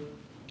kingdom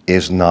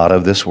is not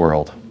of this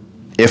world.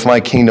 If my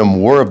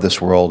kingdom were of this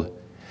world,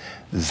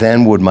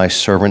 then would my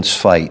servants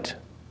fight,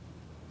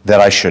 that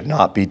I should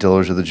not be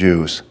delivered to the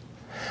Jews.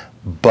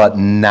 But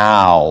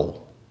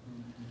now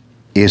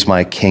is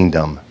my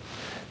kingdom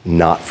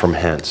not from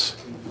hence.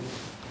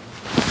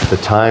 The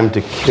time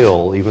to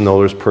kill, even though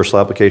there's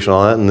personal application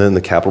on it and then the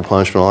capital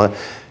punishment on it,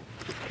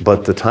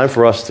 but the time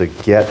for us to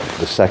get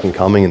the second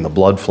coming and the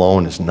blood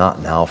flowing is not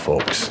now,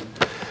 folks.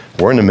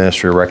 We're in the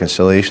ministry of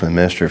reconciliation, the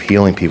ministry of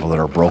healing people that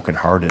are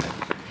brokenhearted,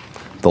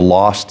 the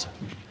lost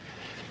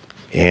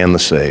and the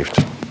saved.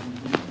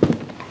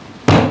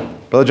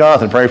 Brother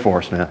Jonathan, pray for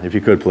us, man, if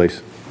you could,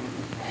 please.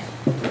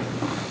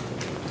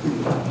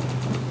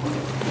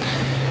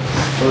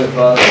 Holy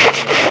Father,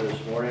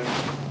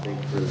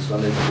 for the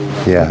Sunday school.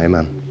 Yeah,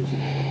 amen.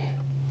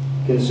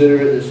 Consider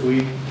it this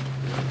week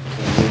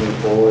and moving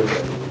forward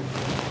that we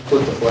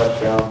put the flesh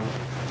down,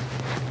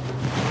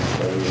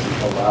 that we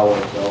allow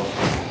ourselves to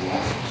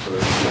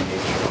serve the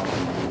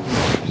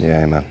nature.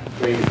 Yeah, amen.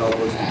 Pray you help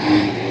us to be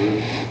the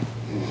word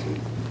and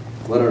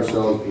to let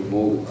ourselves be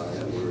molded by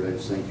that word. I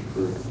just thank you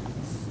for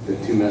the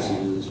two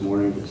messages this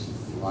morning, just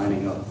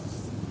lining up.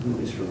 At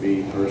least for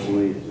me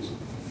personally, just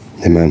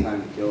amen.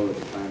 Time to kill,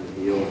 it's time to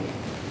heal.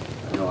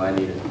 I know I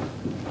need to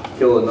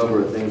kill a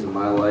number of things in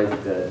my life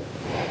that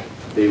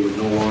they would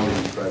no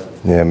longer be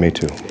present. Yeah, me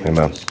too.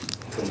 Amen.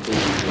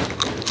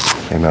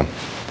 Amen.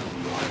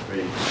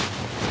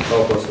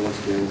 Help us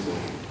once again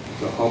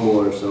to humble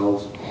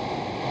ourselves,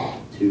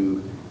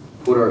 to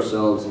put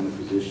ourselves in a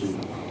position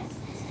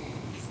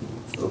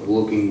of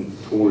looking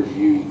toward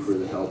you for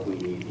the help we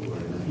need,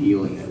 Lord, and the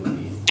healing that we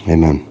need.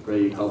 Amen. I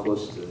pray you help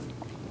us to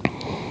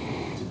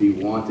be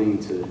wanting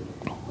to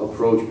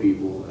approach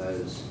people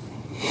as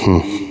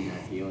needing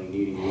that healing,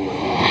 needing your healing,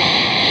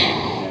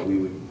 and that we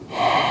would,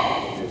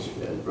 as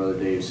Brother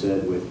Dave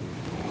said,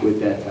 with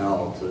that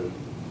towel to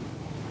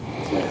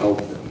help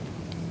them,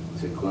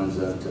 to cleanse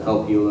them, to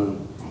help heal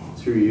them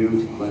through you,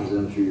 to cleanse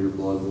them through your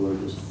blood, Lord.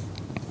 Just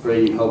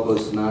pray you help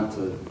us not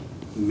to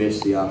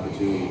miss the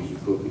opportunities you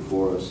put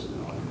before us. You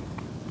know,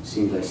 it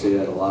seems I say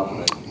that a lot,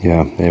 but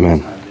yeah,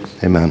 amen.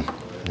 Amen.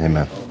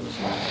 Amen.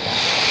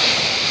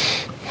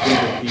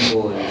 Think of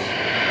people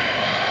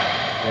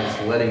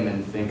as letting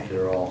them think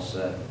they're all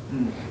set.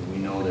 We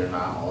know they're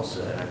not all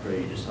set. I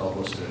pray you just help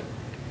us to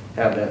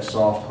have that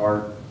soft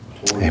heart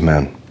towards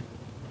amen. them.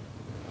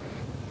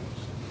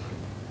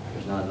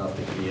 There's not enough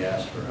that can be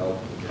asked for help.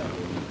 We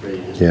pray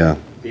you just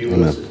be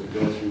with us as we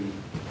go through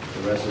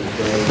the rest of the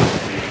day.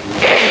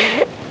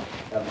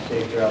 Have a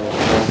safe travel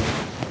home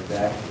and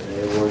back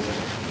today, Lord,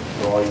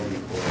 for all you do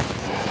for us.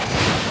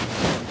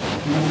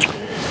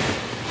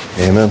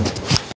 Amen.